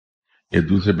ہے یا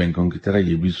دوسرے بینکوں کی طرح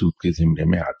یہ بھی سود کے زمرے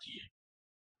میں آتی ہے؟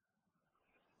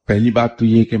 پہلی بات تو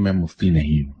یہ کہ میں مفتی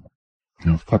نہیں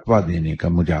ہوں، فتویٰ دینے کا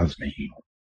مجاز نہیں ہوں.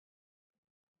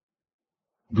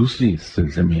 دوسری اس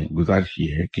سلسلے میں گزارش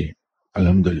یہ ہے کہ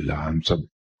الحمدللہ ہم سب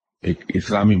ایک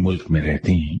اسلامی ملک میں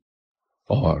رہتے ہیں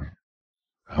اور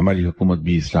ہماری حکومت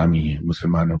بھی اسلامی ہے،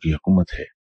 مسلمانوں کی حکومت ہے.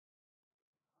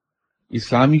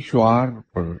 اسلامی شعار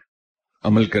پر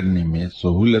عمل کرنے میں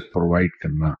سہولت پرووائڈ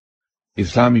کرنا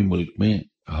اسلامی ملک میں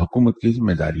حکومت کی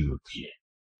ذمہ داری ہوتی ہے.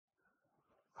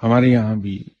 ہمارے یہاں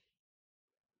بھی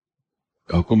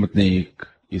حکومت نے ایک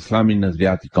اسلامی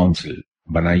نظریاتی کونسل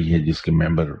بنائی ہے جس کے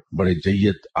ممبر بڑے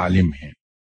جید عالم ہیں.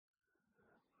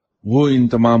 وہ ان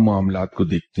تمام معاملات کو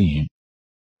دیکھتے ہیں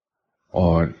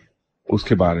اور اس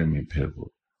کے بارے میں پھر وہ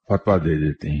فتویٰ دے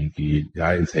دیتے ہیں کہ یہ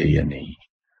جائز ہے یا نہیں،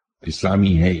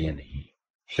 اسلامی ہے یا نہیں،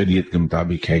 شریعت کے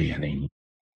مطابق ہے یا نہیں.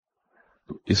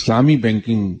 تو اسلامی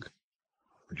بینکنگ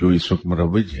جو اس وقت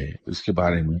مروج ہے اس کے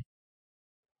بارے میں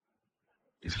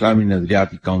اسلامی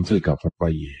نظریاتی کونسل کا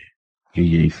فتویٰ یہ ہے کہ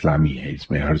یہ اسلامی ہے، اس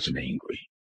میں حرج نہیں کوئی.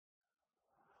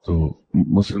 تو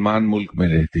مسلمان ملک میں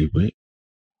رہتے ہوئے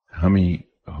ہمیں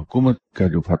حکومت کا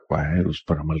جو فتویٰ ہے اس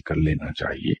پر عمل کر لینا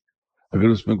چاہیے. اگر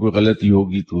اس میں کوئی غلطی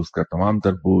ہوگی تو اس کا تمام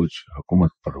تر بوجھ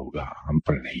حکومت پر ہوگا، ہم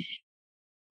پر نہیں.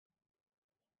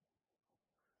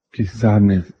 کسی صاحب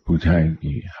نے پوچھا ہے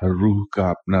کہ ہر روح کا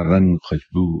اپنا رنگ،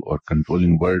 خوشبو اور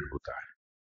کنٹرولنگ ورڈ ہوتا ہے،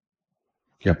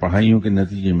 کیا پڑھائیوں کے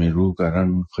نتیجے میں روح کا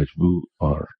رنگ، خوشبو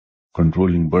اور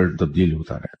کنٹرولنگ ورڈ تبدیل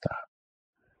ہوتا رہتا ہے؟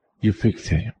 یہ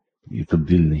فکس ہے، یہ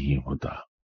تبدیل نہیں ہوتا.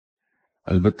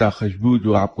 البتہ خوشبو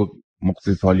جو آپ کو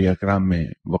مختص اولیاء کرام میں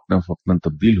وقتاً فوقتاً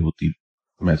تبدیل ہوتی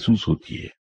محسوس ہوتی ہے،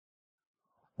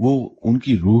 وہ ان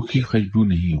کی روح کی خوشبو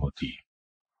نہیں ہوتی.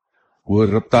 وہ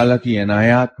رب تعالیٰ کی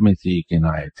عنایات میں سے ایک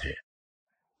عنایت ہے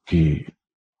کہ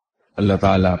اللہ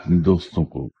تعالیٰ اپنے دوستوں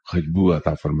کو خوشبو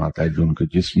عطا فرماتا ہے جو ان کے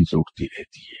جسم سے اٹھتی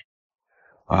رہتی ہے.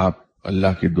 آپ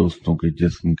اللہ کے دوستوں کے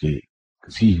جسم کے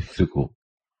کسی حصے کو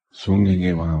سونگیں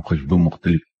گے، وہاں خوشبو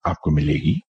مختلف آپ کو ملے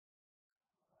گی.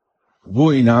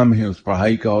 وہ انعام ہے اس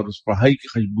پڑھائی کا، اور اس پڑھائی کی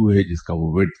خوشبو ہے جس کا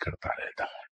وہ ورد کرتا رہتا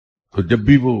ہے. تو جب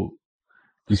بھی وہ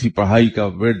کسی پڑھائی کا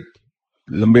ورد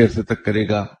لمبے عرصے تک کرے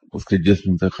گا، اس کے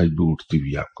جسم سے خوشبو اٹھتی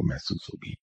ہوئی آپ کو محسوس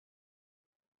ہوگی.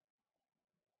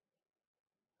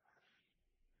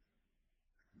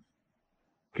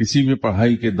 کسی بھی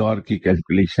پڑھائی کے دور کی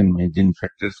کیلکولیشن میں جن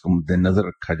فیکٹرز کو مد نظر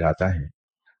رکھا جاتا ہے،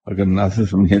 اگر ناصر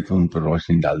سمجھیں تو ان پر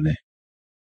روشنی ڈال دیں.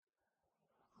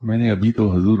 میں نے ابھی تو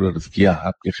حضور عرض کیا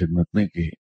آپ کی خدمت میں کہ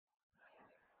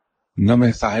نہ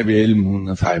میں صاحب علم ہوں،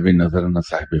 نہ صاحب نظر، نہ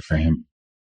صاحب فہم.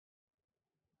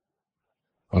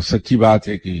 اور سچی بات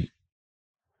ہے کہ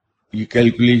یہ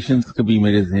کیلکولیشنز کبھی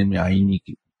میرے ذہن میں آئی نہیں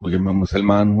کہ میں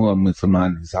مسلمان ہوں اور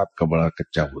مسلمان حساب کا بڑا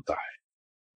کچا ہوتا ہے.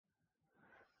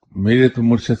 میرے تو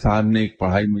مرشد صاحب نے ایک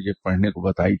پڑھائی مجھے پڑھنے کو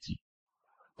بتائی تھی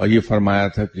اور یہ فرمایا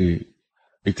تھا کہ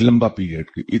ایک لمبا پیریڈ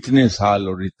کے اتنے سال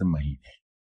اور اتنے مہینے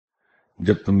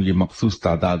جب تم یہ مخصوص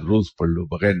تعداد روز پڑھ لو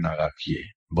بغیر ناغہ کیے،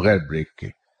 بغیر بریک کے،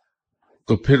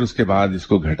 تو پھر اس کے بعد اس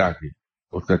کو گھٹا کے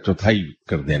اس کا چوتھائی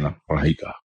کر دینا پڑھائی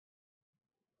کا.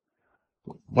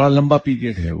 بڑا لمبا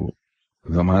پیریڈ ہے، وہ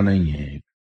زمانہ ہی ہے.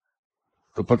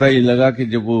 تو پتہ یہ لگا کہ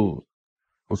جب وہ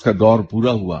اس کا دور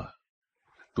پورا ہوا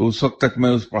تو اس وقت تک میں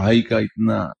اس پڑھائی کا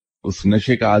اتنا اس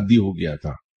نشے کا عادی ہو گیا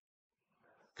تھا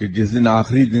کہ جس دن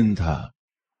آخری دن تھا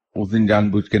اس دن جان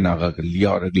بوجھ کے ناغہ کر لیا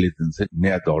اور اگلے دن سے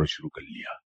نیا دور شروع کر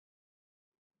لیا.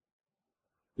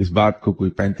 اس بات کو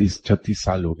کوئی 35-36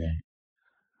 سال ہو گئے ہیں.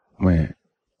 میں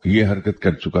یہ حرکت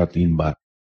کر چکا 3 بار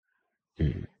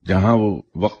کہ جہاں وہ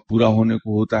وقت پورا ہونے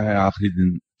کو ہوتا ہے آخری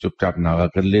دن چپ چاپ ناغہ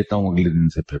کر لیتا ہوں، اگلے دن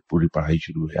سے پھر پوری پڑھائی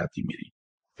شروع ہو جاتی میری،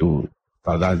 تو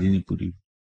تعداد ہی نہیں پوری.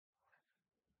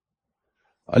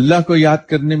 اللہ کو یاد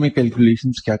کرنے میں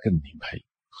کیلکولیشنز کیا کرنی بھائی،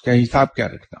 اس کا حساب کیا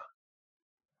رکھنا.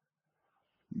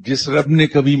 جس رب نے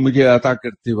کبھی مجھے عطا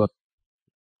کرتے وقت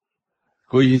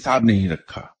کوئی حساب نہیں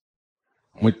رکھا،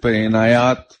 مجھ پر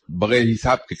عنایات بغیر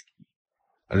حساب کے،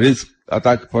 رزق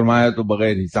عطا فرمایا تو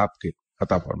بغیر حساب کے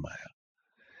عطا فرمایا،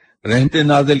 رحمتیں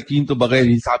نازل کی تو بغیر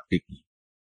حساب کے کی.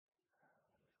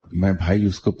 میں بھائی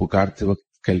اس کو پکارتے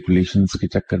وقت کیلکولیشنز کے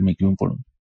چکر میں کیوں پڑوں؟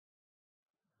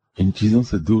 ان چیزوں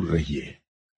سے دور رہیے.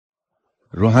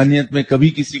 روحانیت میں کبھی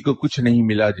کسی کو کچھ نہیں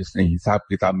ملا جس نے حساب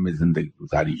کتاب میں زندگی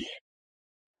گزاری ہے.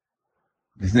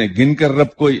 جس نے گن کر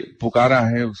رب کو پکارا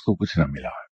ہے اس کو کچھ نہ ملا.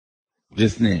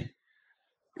 جس نے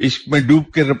عشق میں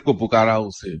ڈوب کے رب کو پکارا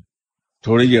اسے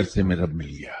تھوڑے ہی عرصے میں رب مل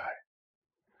گیا ہے.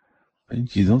 ان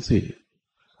چیزوں سے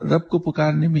رب کو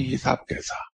پکارنے میں حساب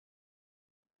کیسا؟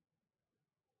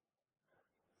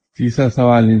 تیسرا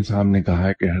سوال انسان نے کہا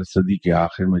ہے کہ ہر صدی کے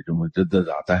آخر میں جو مجدد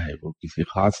آتا ہے وہ کسی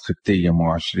خاص خطے یا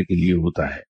معاشرے کے لیے ہوتا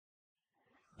ہے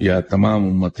یا تمام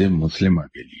امت مسلمہ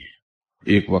کے لیے.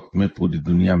 ایک وقت میں پوری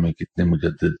دنیا میں کتنے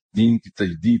مجدد دین کی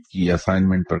تجدید کی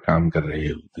اسائنمنٹ پر کام کر رہے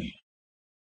ہوتے ہیں.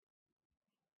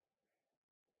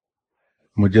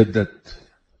 مجدد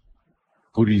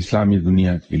پوری اسلامی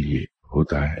دنیا کے لیے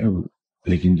ہوتا ہے،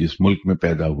 لیکن جس ملک میں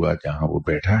پیدا ہوا جہاں وہ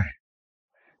بیٹھا ہے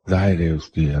ظاہر ہے اس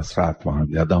کے اثرات وہاں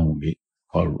زیادہ ہوں گے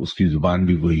اور اس کی زبان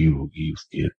بھی وہی ہوگی، اس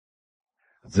کی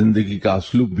زندگی کا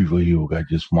اسلوب بھی وہی ہوگا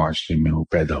جس معاشرے میں وہ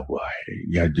پیدا ہوا ہے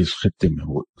یا جس خطے میں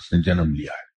وہ اس نے جنم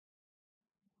لیا ہے.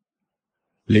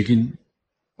 لیکن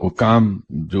وہ کام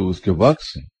جو اس کے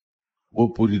ورکس ہیں وہ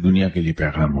پوری دنیا کے لیے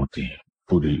پیغام ہوتے ہیں،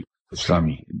 پوری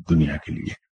اسلامی دنیا کے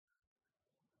لیے.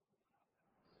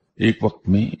 ایک وقت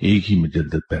میں ایک ہی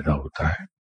مجدد پیدا ہوتا ہے،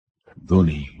 دو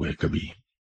نہیں ہوئے کبھی.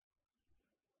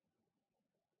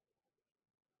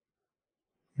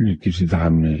 کسی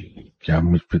صاحب نے کیا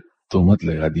مجھ پہ تہمت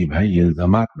لگا دی، بھائی یہ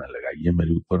الزامات نہ لگائیے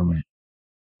میرے اوپر. میں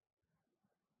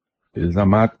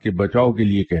الزامات کے بچاؤ کے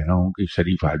لیے کہہ رہا ہوں کہ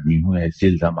شریف آدمی ہوں، ایسے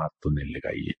الزامات تو نہیں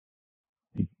لگائیے.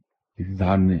 کسی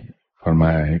صاحب نے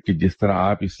فرمایا ہے کہ جس طرح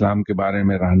آپ اسلام کے بارے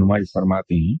میں رہنمائی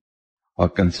فرماتے ہیں اور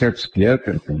کنسیپٹس کلیئر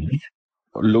کرتے ہیں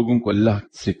اور لوگوں کو اللہ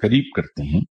سے قریب کرتے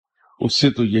ہیں، اس سے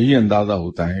تو یہی اندازہ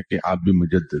ہوتا ہے کہ آپ بھی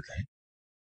مجدد ہیں.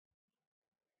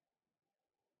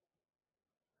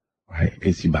 بھائی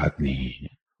ایسی بات نہیں ہے،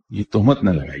 یہ تہمت نہ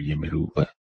لگائیے میرے اوپر،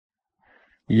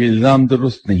 یہ الزام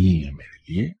درست نہیں ہے میرے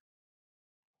لیے.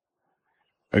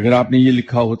 اگر آپ نے یہ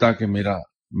لکھا ہوتا کہ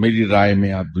میری رائے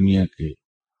میں آپ دنیا کے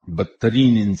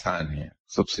بدترین انسان ہیں،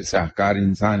 سب سے سیاہکار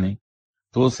انسان ہیں،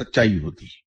 تو وہ سچائی ہوتی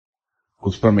ہے،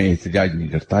 اس پر میں احتجاج نہیں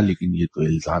کرتا. لیکن یہ تو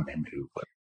الزام ہے میرے اوپر.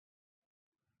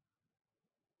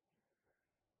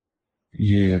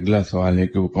 یہ اگلا سوال ہے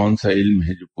کہ وہ کون سا علم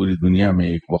ہے جو پوری دنیا میں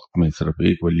ایک وقت میں صرف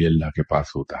ایک ولی اللہ کے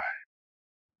پاس ہوتا ہے؟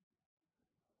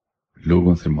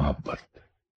 لوگوں سے محبت،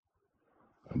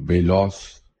 بے لوث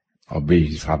اور بے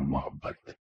حساب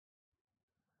محبت.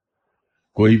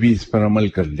 کوئی بھی اس پر عمل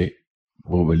کر لے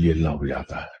وہ ولی اللہ ہو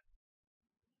جاتا ہے.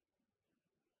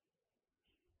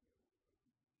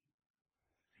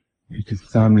 ایک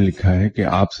اسلام نے لکھا ہے کہ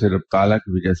آپ سے رب تعالیٰ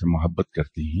کی وجہ سے محبت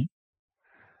کرتے ہیں.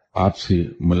 آپ سے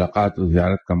ملاقات و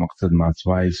زیارت کا مقصد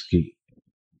ماسوائے اس کی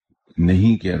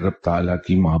نہیں کہ رب تعالیٰ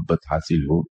کی محبت حاصل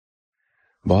ہو.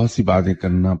 بہت سی باتیں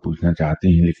کرنا پوچھنا چاہتے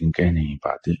ہیں لیکن کہہ نہیں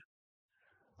پاتے.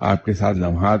 آپ کے ساتھ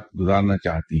لمحات گزارنا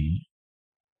چاہتے ہیں،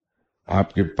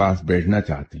 آپ کے پاس بیٹھنا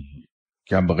چاہتے ہیں.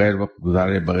 کیا بغیر وقت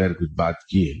گزارے، بغیر کچھ بات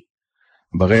کیے،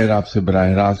 بغیر آپ سے براہ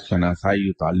راست شناسائی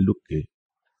و تعلق کے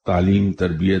تعلیم،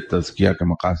 تربیت، تزکیہ کے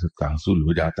مقاصد کا حصول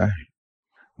ہو جاتا ہے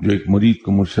جو ایک مرید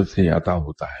کو مرشد سے عطا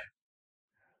ہوتا ہے؟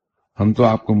 ہم تو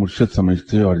آپ کو مرشد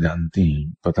سمجھتے اور جانتے ہیں،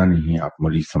 پتہ نہیں آپ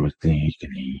مرید سمجھتے ہیں کہ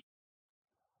نہیں.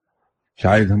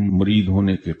 شاید ہم مرید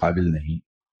ہونے کے قابل نہیں.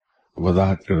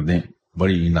 وضاحت کر دیں،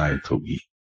 بڑی عنایت ہوگی.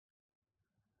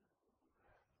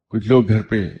 کچھ لوگ گھر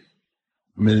پہ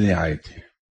ملنے آئے تھے،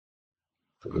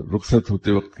 تو رخصت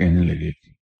ہوتے وقت کہنے لگے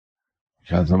کہ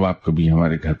شاہ صاحب آپ کبھی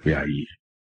ہمارے گھر پہ آئیے.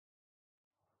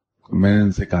 میں نے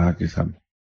ان سے کہا کہ صاحب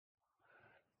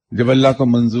جب اللہ کو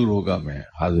منظور ہوگا میں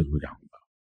حاضر ہو جاؤں گا.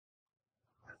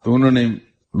 تو انہوں نے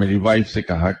میری وائف سے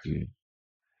کہا کہ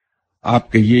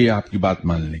آپ کہیے آپ کی بات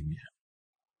مان لیں گے.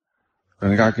 تو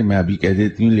نے کہا کہ میں ابھی کہہ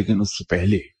دیتی ہوں لیکن اس سے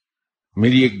پہلے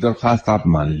میری ایک درخواست آپ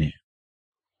مان لیں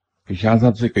کہ شاہ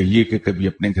صاحب سے کہیے کہ کبھی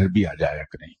اپنے گھر بھی آ جایا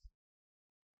کریں.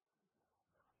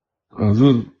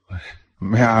 حضور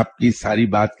میں آپ کی ساری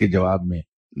بات کے جواب میں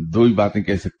دو ہی باتیں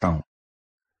کہہ سکتا ہوں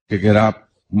کہ اگر آپ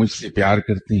مجھ سے پیار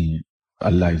کرتے ہیں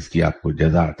اللہ اس کی آپ کو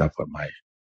جزا عطا فرمائے,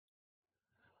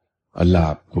 اللہ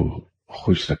آپ کو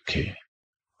خوش رکھے,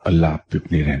 اللہ آپ پہ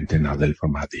اپنی رحمت نازل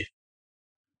فرما دے.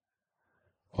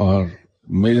 اور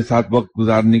میرے ساتھ وقت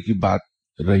گزارنے کی بات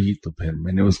رہی تو پھر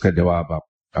میں نے اس کا جواب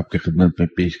آپ کی خدمت میں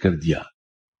پیش کر دیا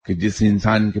کہ جس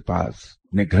انسان کے پاس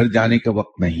اپنے گھر جانے کا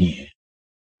وقت نہیں ہے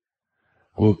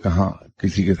وہ کہاں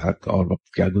کسی کے ساتھ اور وقت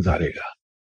کیا گزارے گا.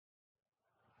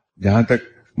 جہاں تک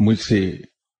مجھ سے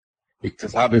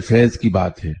اکتساب فیض کی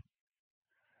بات ہے,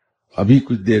 ابھی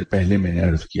کچھ دیر پہلے میں نے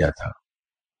عرض کیا تھا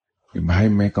کہ بھائی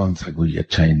میں کون سا کوئی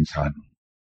اچھا انسان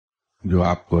ہوں جو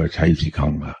آپ کو اچھائی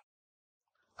سکھاؤں گا,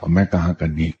 اور میں کہاں کا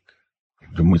نیک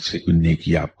جو مجھ سے کوئی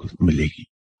نیکی آپ کو ملے گی.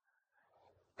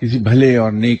 کسی بھلے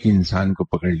اور نیک انسان کو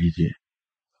پکڑ لیجئے,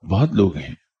 بہت لوگ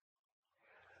ہیں,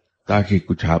 تاکہ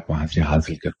کچھ آپ وہاں سے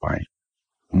حاصل کر پائیں.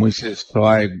 مجھ سے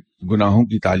سوائے گناہوں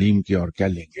کی تعلیم کے اور کیا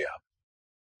لیں گے آپ.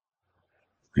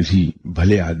 کسی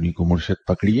بھلے آدمی کو مرشد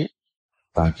پکڑیے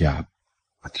تاکہ آپ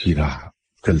اچھی راہ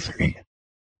چل سکیں.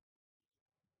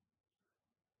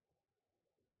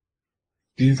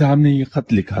 جی صاحب نے یہ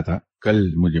خط لکھا تھا, کل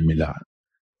مجھے ملا,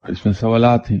 اس میں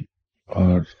سوالات ہیں,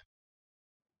 اور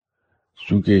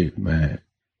چونکہ میں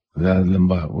زیادہ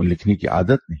لمبا وہ لکھنے کی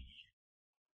عادت نہیں,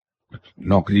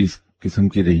 نوکری اس قسم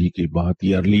کی رہی کہ بہت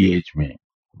ہی ارلی ایج میں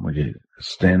مجھے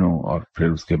اسٹینو اور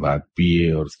پھر اس کے بعد پی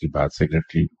اے اور اس کے بعد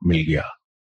سیکرٹری مل گیا.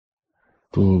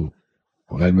 تو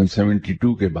غالباً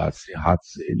 72 کے بعد سے ہاتھ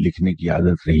سے لکھنے کی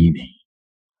عادت رہی نہیں.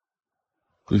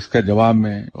 تو اس کا جواب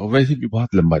میں, اور ویسے بھی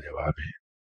بہت لمبا جواب ہے,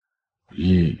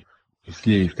 یہ اس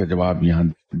لیے اس کا جواب یہاں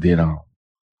دے رہا ہوں,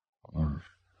 اور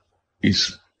اس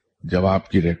جواب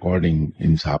کی ریکارڈنگ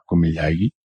ان صاحب کو مل جائے گی.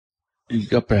 اس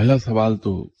کا پہلا سوال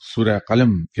تو سورہ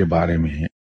قلم کے بارے میں ہے.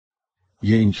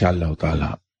 یہ انشاءاللہ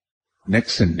تعالی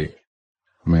نیکسٹ سنڈے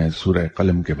میں سورہ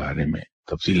قلم کے بارے میں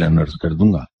تفصیل عرض کر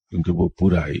دوں گا, کیونکہ وہ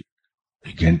پورا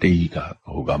ایک گھنٹے ہی کا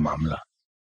ہوگا معاملہ.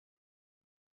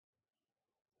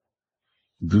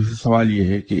 دوسرا سوال یہ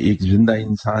ہے کہ ایک زندہ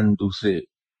انسان دوسرے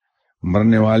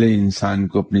مرنے والے انسان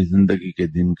کو اپنی زندگی کے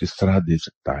دن کس طرح دے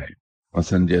سکتا ہے.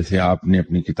 مثلا جیسے آپ نے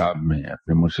اپنی کتاب میں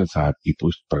اپنے مرشد صاحب کی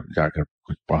پوسٹ پر جا کر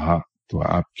کچھ پڑھا تو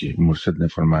آپ کے مرشد نے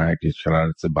فرمایا کہ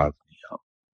شرارت سے بات نہیں آؤ.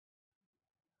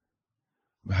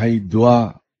 بھائی دعا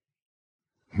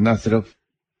نہ صرف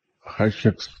ہر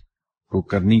شخص کو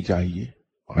کرنی چاہیے,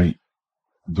 اور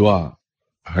دعا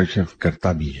ہر شخص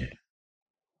کرتا بھی ہے.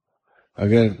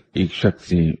 اگر ایک شخص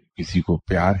سے کسی کو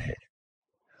پیار ہے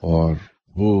اور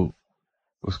وہ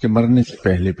اس کے مرنے سے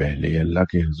پہلے اللہ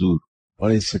کے حضور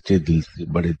بڑے سچے دل سے,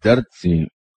 بڑے درد سے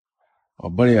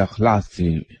اور بڑے اخلاص سے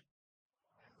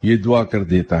یہ دعا کر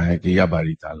دیتا ہے کہ یا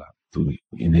باری تعالیٰ تو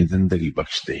انہیں زندگی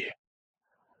بخش دے,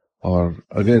 اور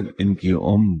اگر ان کی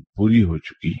عمر پوری ہو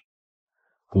چکی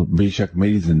تو بے شک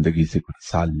میری زندگی سے کچھ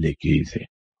سال لے کے اسے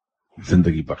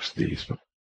زندگی بخش دے اس وقت.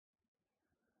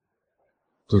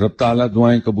 تو رب تعالیٰ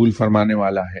دعائیں قبول فرمانے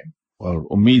والا ہے, اور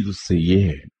امید اس سے یہ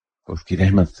ہے, اس کی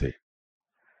رحمت سے,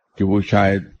 کہ وہ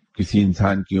شاید کسی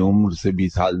انسان کی عمر سے بھی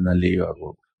سال نہ لے, اور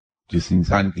وہ جس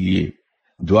انسان کے لیے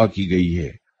دعا کی گئی ہے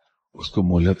اس کو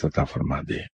مہلت عطا فرما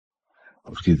دے,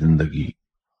 اس کی زندگی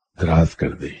دراز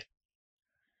کر دے.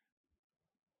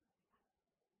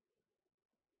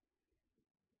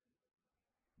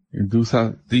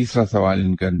 تیسرا سوال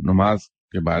ان کا نماز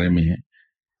کے بارے میں ہے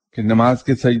کہ نماز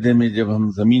کے سجدے میں جب ہم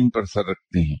زمین پر سر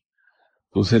رکھتے ہیں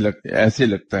تو اسے ایسے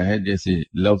لگتا ہے جیسے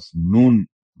لفظ نون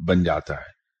بن جاتا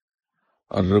ہے,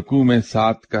 اور رکوع میں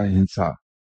 7 کا ہنسا,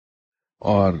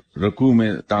 اور رکوع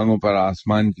میں ٹانگوں پر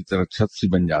آسمان کی طرح چھت سی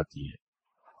بن جاتی ہے,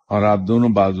 اور آپ دونوں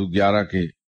بازو 11 کے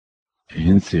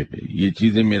ہنسے پہ. یہ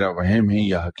چیزیں میرا وہم ہے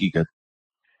یا حقیقت,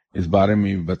 اس بارے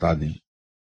میں بھی بتا دیں.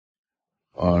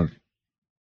 اور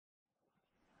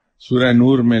سورہ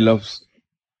نور میں لفظ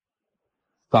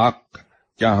طاق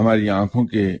کیا ہماری آنکھوں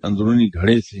کے اندرونی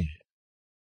گھڑے سے ہے؟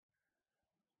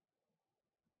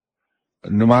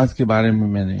 نماز کے بارے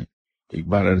میں نے ایک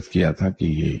بار عرض کیا تھا کہ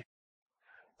یہ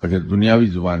اگر دنیاوی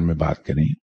زبان میں بات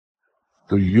کریں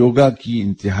تو یوگا کی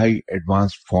انتہائی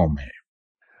ایڈوانس فارم ہے.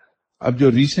 اب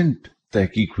جو ریسنٹ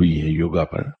तहकीक हुई है योगा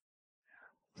पर,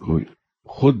 तो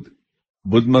खुद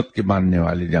बुद्ध मत के मानने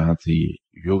वाले जहां से ये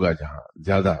योगा जहां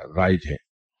ज्यादा राइज है,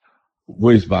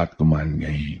 वो इस बात को मान गए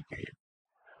हैं कि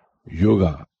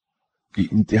योगा की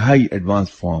इंतहाई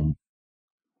एडवांस फॉर्म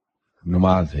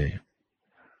नमाज है,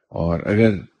 और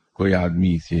अगर कोई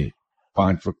आदमी इसे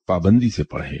 5 वक्त पाबंदी से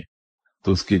पढ़े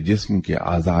तो उसके जिस्म के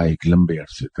आज़ा एक लंबे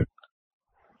अरसे तक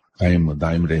कायम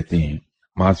दायम रहते हैं,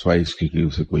 मासवाई इसके कि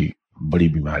उसे कोई बड़ी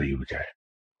बीमारी हो जाए।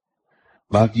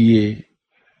 बाकी ये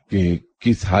कि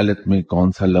किस हालत में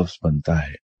कौन सा लफ्ज बनता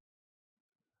है,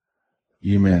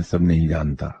 ये मैं सब नहीं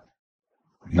जानता,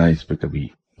 ना इस पे कभी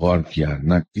गौर किया,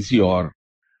 ना किसी और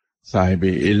साहिब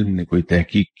इल्म ने कोई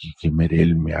तहकीक की कि मेरे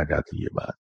इल्म में आ जाती है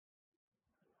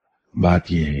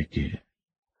बात यह है कि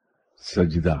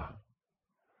सजदा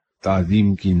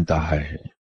ताजीम की इंतहा है,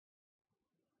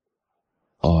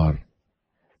 और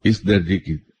इस दर्जे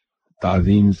की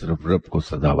ताजीम सिर्फ रब को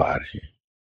सदावार है।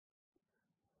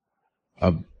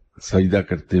 अब सजदा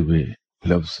करते हुए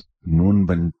लफ्ज नून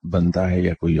बनता है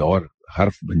या कोई और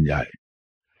हर्फ बन जाए,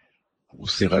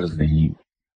 उससे गर्ज नहीं।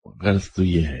 गर्ज तो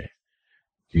ये है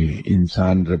कि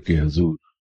इंसान रब के हुजूर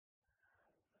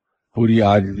पूरी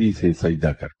आजिज़ी से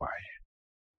सजदा कर पाए।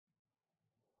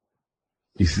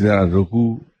 इसी तरह रुकू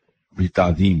भी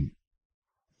ताजीम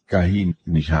का ही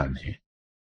निशान है।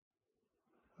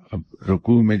 अब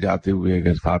रुकू में जाते हुए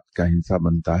अगर 7 का हिस्सा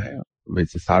बनता है,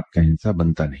 वैसे 7 का हिस्सा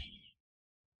बनता नहीं।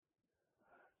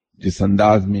 जिस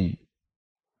अंदाज में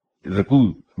रुकू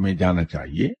में जाना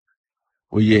चाहिए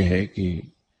वो ये है कि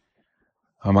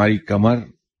हमारी कमर,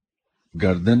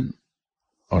 गर्दन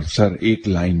और सर एक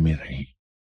लाइन में रहें,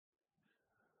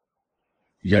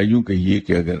 या यूं कहिए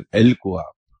कि अगर एल को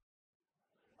आप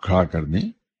खड़ा कर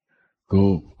दें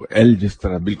तो एल जिस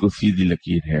तरह बिल्कुल सीधी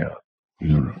लकीर है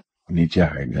नीचे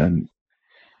आएगा,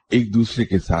 एक दूसरे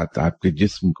के साथ आपके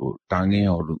जिस्म को, टांगे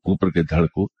और ऊपर के धड़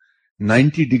को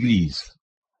 90 डिग्रीज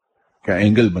का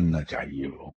एंगल बनना चाहिए।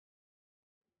 वो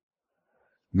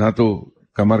ना तो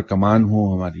कमर कमान हो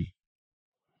हमारी,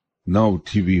 ना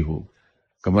उठी हुई हो,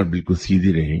 कमर बिल्कुल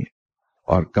सीधी रहे,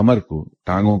 और कमर को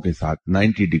टांगों के साथ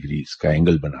 90 डिग्रीज का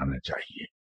एंगल बनाना चाहिए।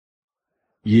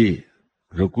 ये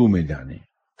रुकू में जाने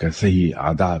का सही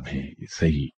आदाब है,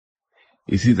 सही।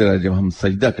 इसी तरह जब हम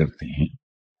सजदा करते हैं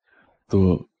तो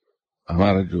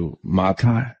हमारा जो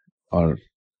माथा और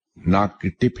नाक की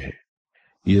टिप है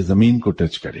ये जमीन को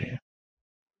टच करे,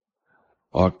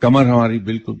 और कमर हमारी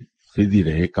बिल्कुल सीधी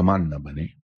रहे, कमान न बने।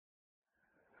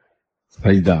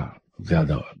 सजदा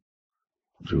ज्यादा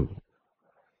जो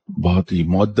बहुत ही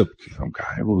मुअद्दब किस्म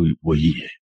का है वो वही है।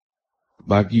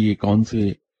 बाकी ये कौन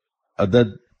से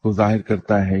अदद को जाहिर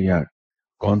करता है या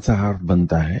कौन सा हर्फ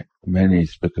बनता है, मैंने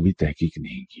इस पर कभी तहकीक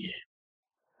नहीं की है।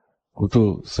 वो तो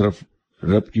सिर्फ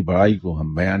रब की बड़ाई को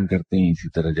हम बयान करते हैं। इसी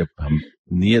तरह जब हम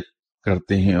नियत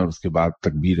करते हैं और उसके बाद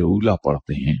तकबीर ऊला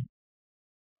पढ़ते हैं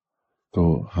तो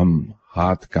हम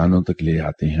हाथ कानों तक ले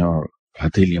जाते हैं और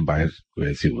हथेलियां बाहर को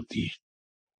ऐसे होती है।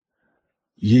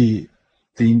 ये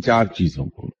 3-4 चीजों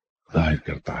को जाहिर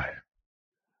करता है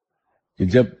कि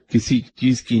जब किसी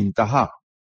चीज की इंतहा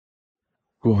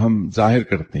को हम जाहिर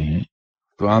करते हैं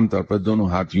तो आमतौर पर दोनों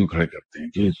हाथ यूं खड़े करते हैं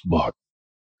कि बहुत,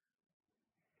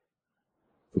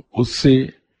 तो उससे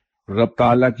रब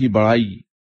ताला की बड़ाई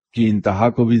की इंतहा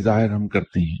को भी जाहिर हम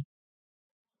करते हैं।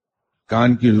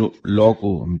 कान की लौ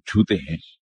को हम छूते हैं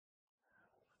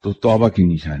तो तौबा की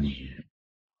निशानी है,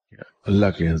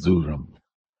 अल्लाह के हुजूर हम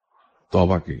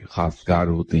तौबा के खासगार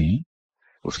होते हैं।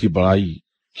 उसकी बड़ाई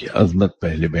की अजमत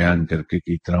पहले बयान करके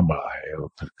कि इतना बड़ा है, और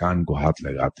फिर कान को हाथ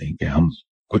लगाते हैं कि हम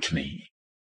कुछ नहीं।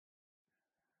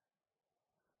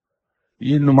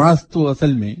 ये नमाज तो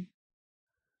असल में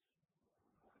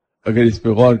अगर इस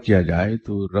पे गौर किया जाए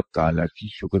तो रब ताला की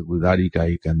शुक्रगुजारी का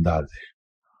एक अंदाज है,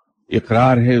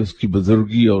 इकरार है उसकी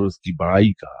बुजुर्गी और उसकी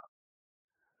बड़ाई का,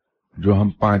 जो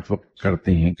हम 5 वक्त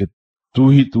करते हैं कि तू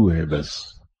ही तू है,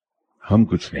 बस हम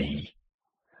कुछ नहीं।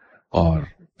 और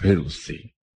फिर उससे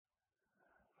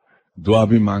दुआ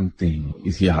भी मांगते हैं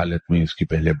इसी हालत में, उसकी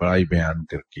पहले बड़ाई बयान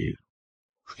करके,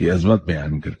 उसकी अजमत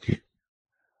बयान करके,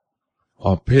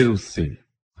 और फिर उससे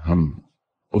हम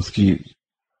उसकी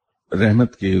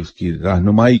रहमत के, उसकी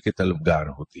रहनुमाई के तलबगार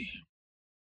होते हैं।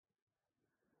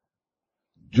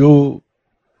 जो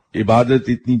इबादत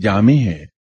इतनी जामे है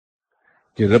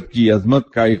कि रब की अजमत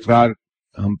का इकरार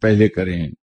हम पहले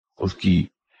करें, उसकी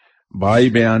बड़ाई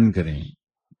बयान करें,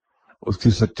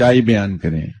 उसकी सच्चाई बयान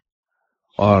करें,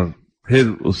 और फिर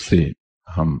उससे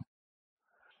हम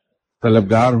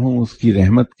तलबगार हों उसकी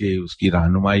रहमत के, उसकी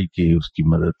रहनुमाई के, उसकी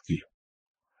मदद के,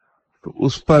 तो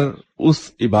उस पर,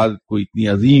 उस इबादत को, इतनी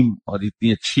अजीम और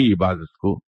इतनी अच्छी इबादत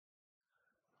को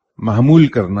محمول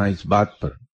کرنا اس بات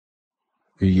پر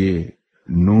کہ یہ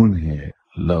نون ہے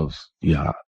لفظ یا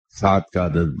 7 کا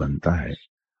عدد بنتا ہے،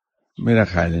 میرا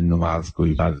خیال ہے نماز کو،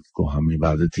 عبادت کو ہم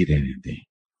عبادت ہی رہنے دیں،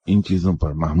 ان چیزوں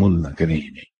پر محمول نہ کریں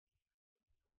انہیں۔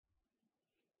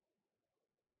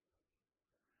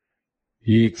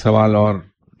 یہ ایک سوال اور،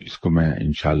 اس کو میں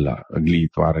انشاءاللہ اگلی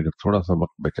اتوار اگر تھوڑا سا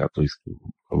وقت بچا تو اس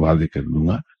کو واضح کر دوں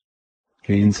گا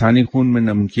کہ انسانی خون میں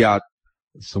نمکیات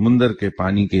سمندر کے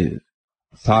پانی کے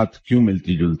ساتھ کیوں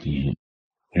ملتی جلتی ہیں،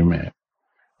 کہ میں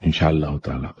انشاءاللہ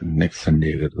تعالی نیکسٹ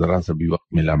سنڈے اگر ذرا سا بھی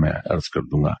وقت ملا میں عرض کر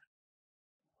دوں گا۔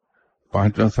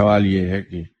 5واں سوال یہ ہے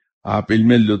کہ آپ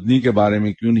علم لدنی کے بارے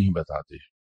میں کیوں نہیں بتاتے؟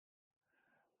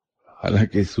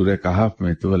 حالانکہ سورہ کہف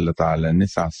میں تو اللہ تعالیٰ نے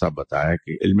صاف صاف بتایا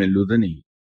کہ علم لدنی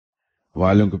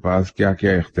والوں کے پاس کیا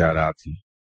کیا اختیارات ہیں،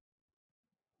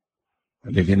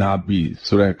 لیکن آپ بھی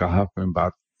سورہ کہف میں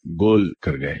بات گول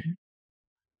کر گئے۔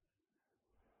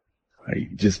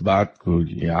 جس بات کو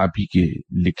یہ آپ ہی کے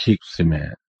لکھے سے میں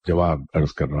جواب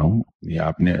عرض کر رہا ہوں، یہ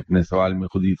آپ نے اپنے سوال میں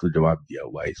خود ہی تو جواب دیا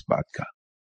ہوا ہے اس بات کا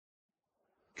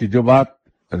کہ جو بات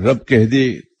رب کہہ دے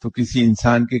تو کسی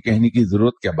انسان کے کہنے کی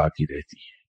ضرورت کیا باقی رہتی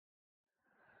ہے۔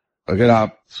 اگر آپ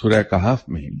سورہ کہف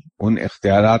میں ان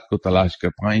اختیارات کو تلاش کر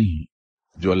پائیں ہیں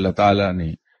جو اللہ تعالیٰ نے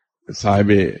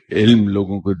صاحب علم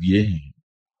لوگوں کو دیے ہیں،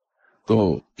 تو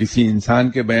کسی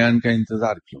انسان کے بیان کا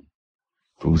انتظار کیوں؟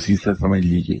 تو اسی سے سمجھ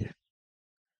لیجئے۔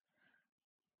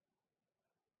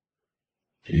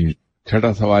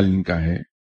 چھٹا سوال ان کا ہے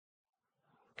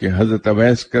کہ حضرت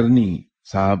اویس کرنی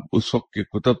صاحب اس وقت کے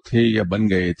کتب تھے یا بن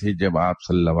گئے تھے جب آپ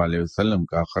صلی اللہ علیہ وسلم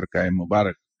کا خرقہ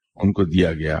مبارک ان کو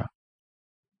دیا گیا؟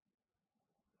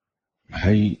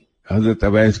 بھائی حضرت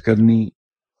اویس کرنی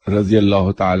رضی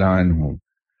اللہ تعالی عنہ،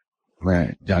 میں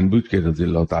جان بوجھ کے رضی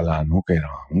اللہ تعالی عنہ کہہ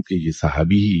رہا ہوں کہ یہ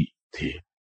صحابی ہی تھے۔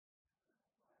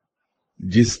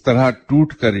 جس طرح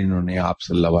ٹوٹ کر انہوں نے آپ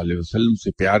صلی اللہ علیہ وسلم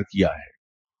سے پیار کیا ہے،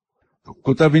 تو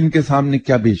کتب ان کے سامنے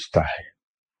کیا بیچتا ہے؟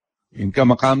 ان کا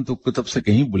مقام تو کتب سے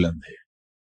کہیں بلند ہے۔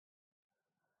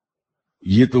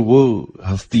 یہ تو وہ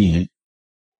ہستی ہیں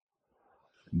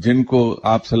جن کو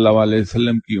آپ صلی اللہ علیہ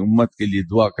وسلم کی امت کے لیے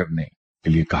دعا کرنے کے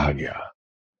لیے کہا گیا،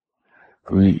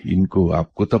 تو ان کو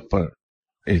آپ کتب پر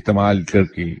احتمال کر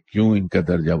کے کیوں ان کا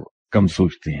درجہ کم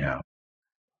سوچتے ہیں؟ آپ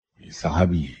یہ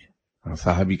صحابی ہیں،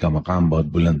 صحابی کا مقام بہت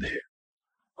بلند ہے،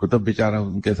 کتب بیچارہ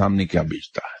ان کے سامنے کیا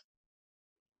بیچتا ہے۔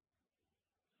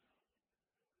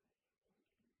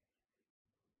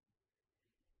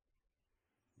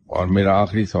 اور میرا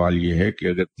آخری سوال یہ ہے کہ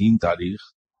اگر 3 تاریخ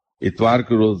اتوار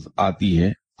کے روز آتی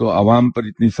ہے تو عوام پر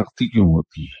اتنی سختی کیوں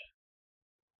ہوتی ہے؟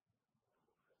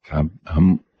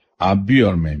 ہم آپ بھی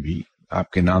اور میں بھی، آپ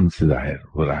کے نام سے ظاہر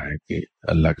ہو رہا ہے کہ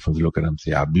اللہ کے فضل و کرم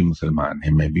سے آپ بھی مسلمان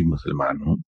ہیں، میں بھی مسلمان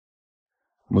ہوں۔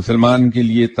 مسلمان کے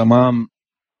لیے تمام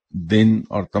دن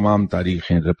اور تمام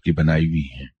تاریخیں رب کی بنائی ہوئی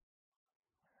ہیں،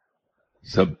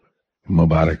 سب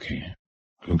مبارک ہیں،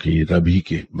 کیونکہ یہ رب ہی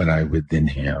کے بنائے ہوئے دن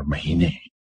ہیں اور مہینے ہیں۔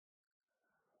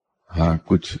 ہاں،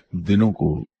 کچھ دنوں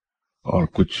کو اور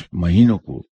کچھ مہینوں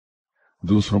کو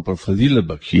دوسروں پر فضیلت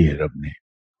بخشی ہے رب نے،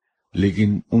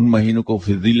 لیکن ان مہینوں کو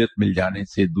فضیلت مل جانے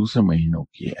سے دوسرے مہینوں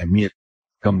کی اہمیت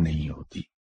کم نہیں ہوتی۔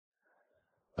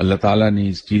 اللہ تعالیٰ نے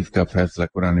اس چیز کا فیصلہ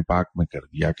قرآن پاک میں کر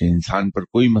دیا کہ انسان پر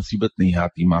کوئی مصیبت نہیں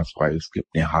آتی ماں سوائے اس کے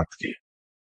اپنے ہاتھ کے۔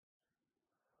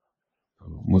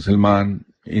 مسلمان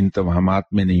ان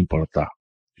توہمات میں نہیں پڑتا،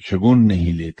 شگون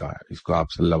نہیں لیتا، اس کو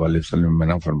آپ صلی اللہ علیہ وسلم نے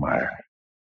منع فرمایا ہے،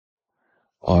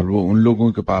 اور وہ ان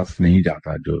لوگوں کے پاس نہیں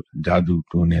جاتا جو جادو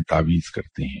ٹونے تعویذ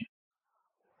کرتے ہیں،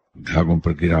 دھاگوں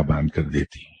پر گرا باندھ کر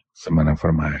دیتے ہیں، سے منع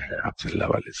فرمایا ہے آپ صلی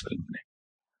اللہ علیہ وسلم نے۔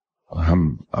 اور ہم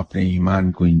اپنے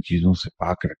ایمان کو ان چیزوں سے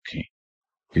پاک رکھیں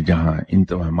کہ جہاں ان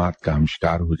توہمات کا ہم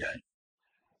شکار ہو جائیں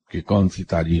کہ کون سی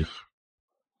تاریخ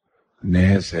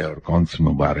نحس ہے اور کون سی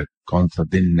مبارک، کون سا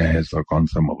دن نحس اور کون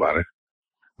سا مبارک۔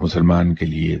 مسلمان کے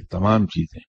لیے تمام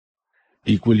چیزیں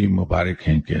ایکولی مبارک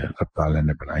ہیں کہ اللہ تعالیٰ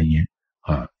نے بنائی ہیں۔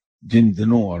 ہاں، جن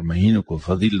دنوں اور مہینوں کو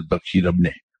فضیلت بخشی رب نے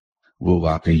وہ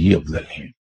واقعی افضل ہیں۔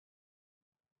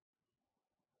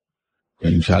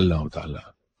 انشاءاللہ تعالی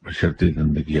بشرط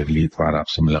زندگی اگلی اتوار آپ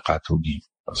سے ملاقات ہوگی۔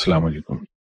 السلام علیکم۔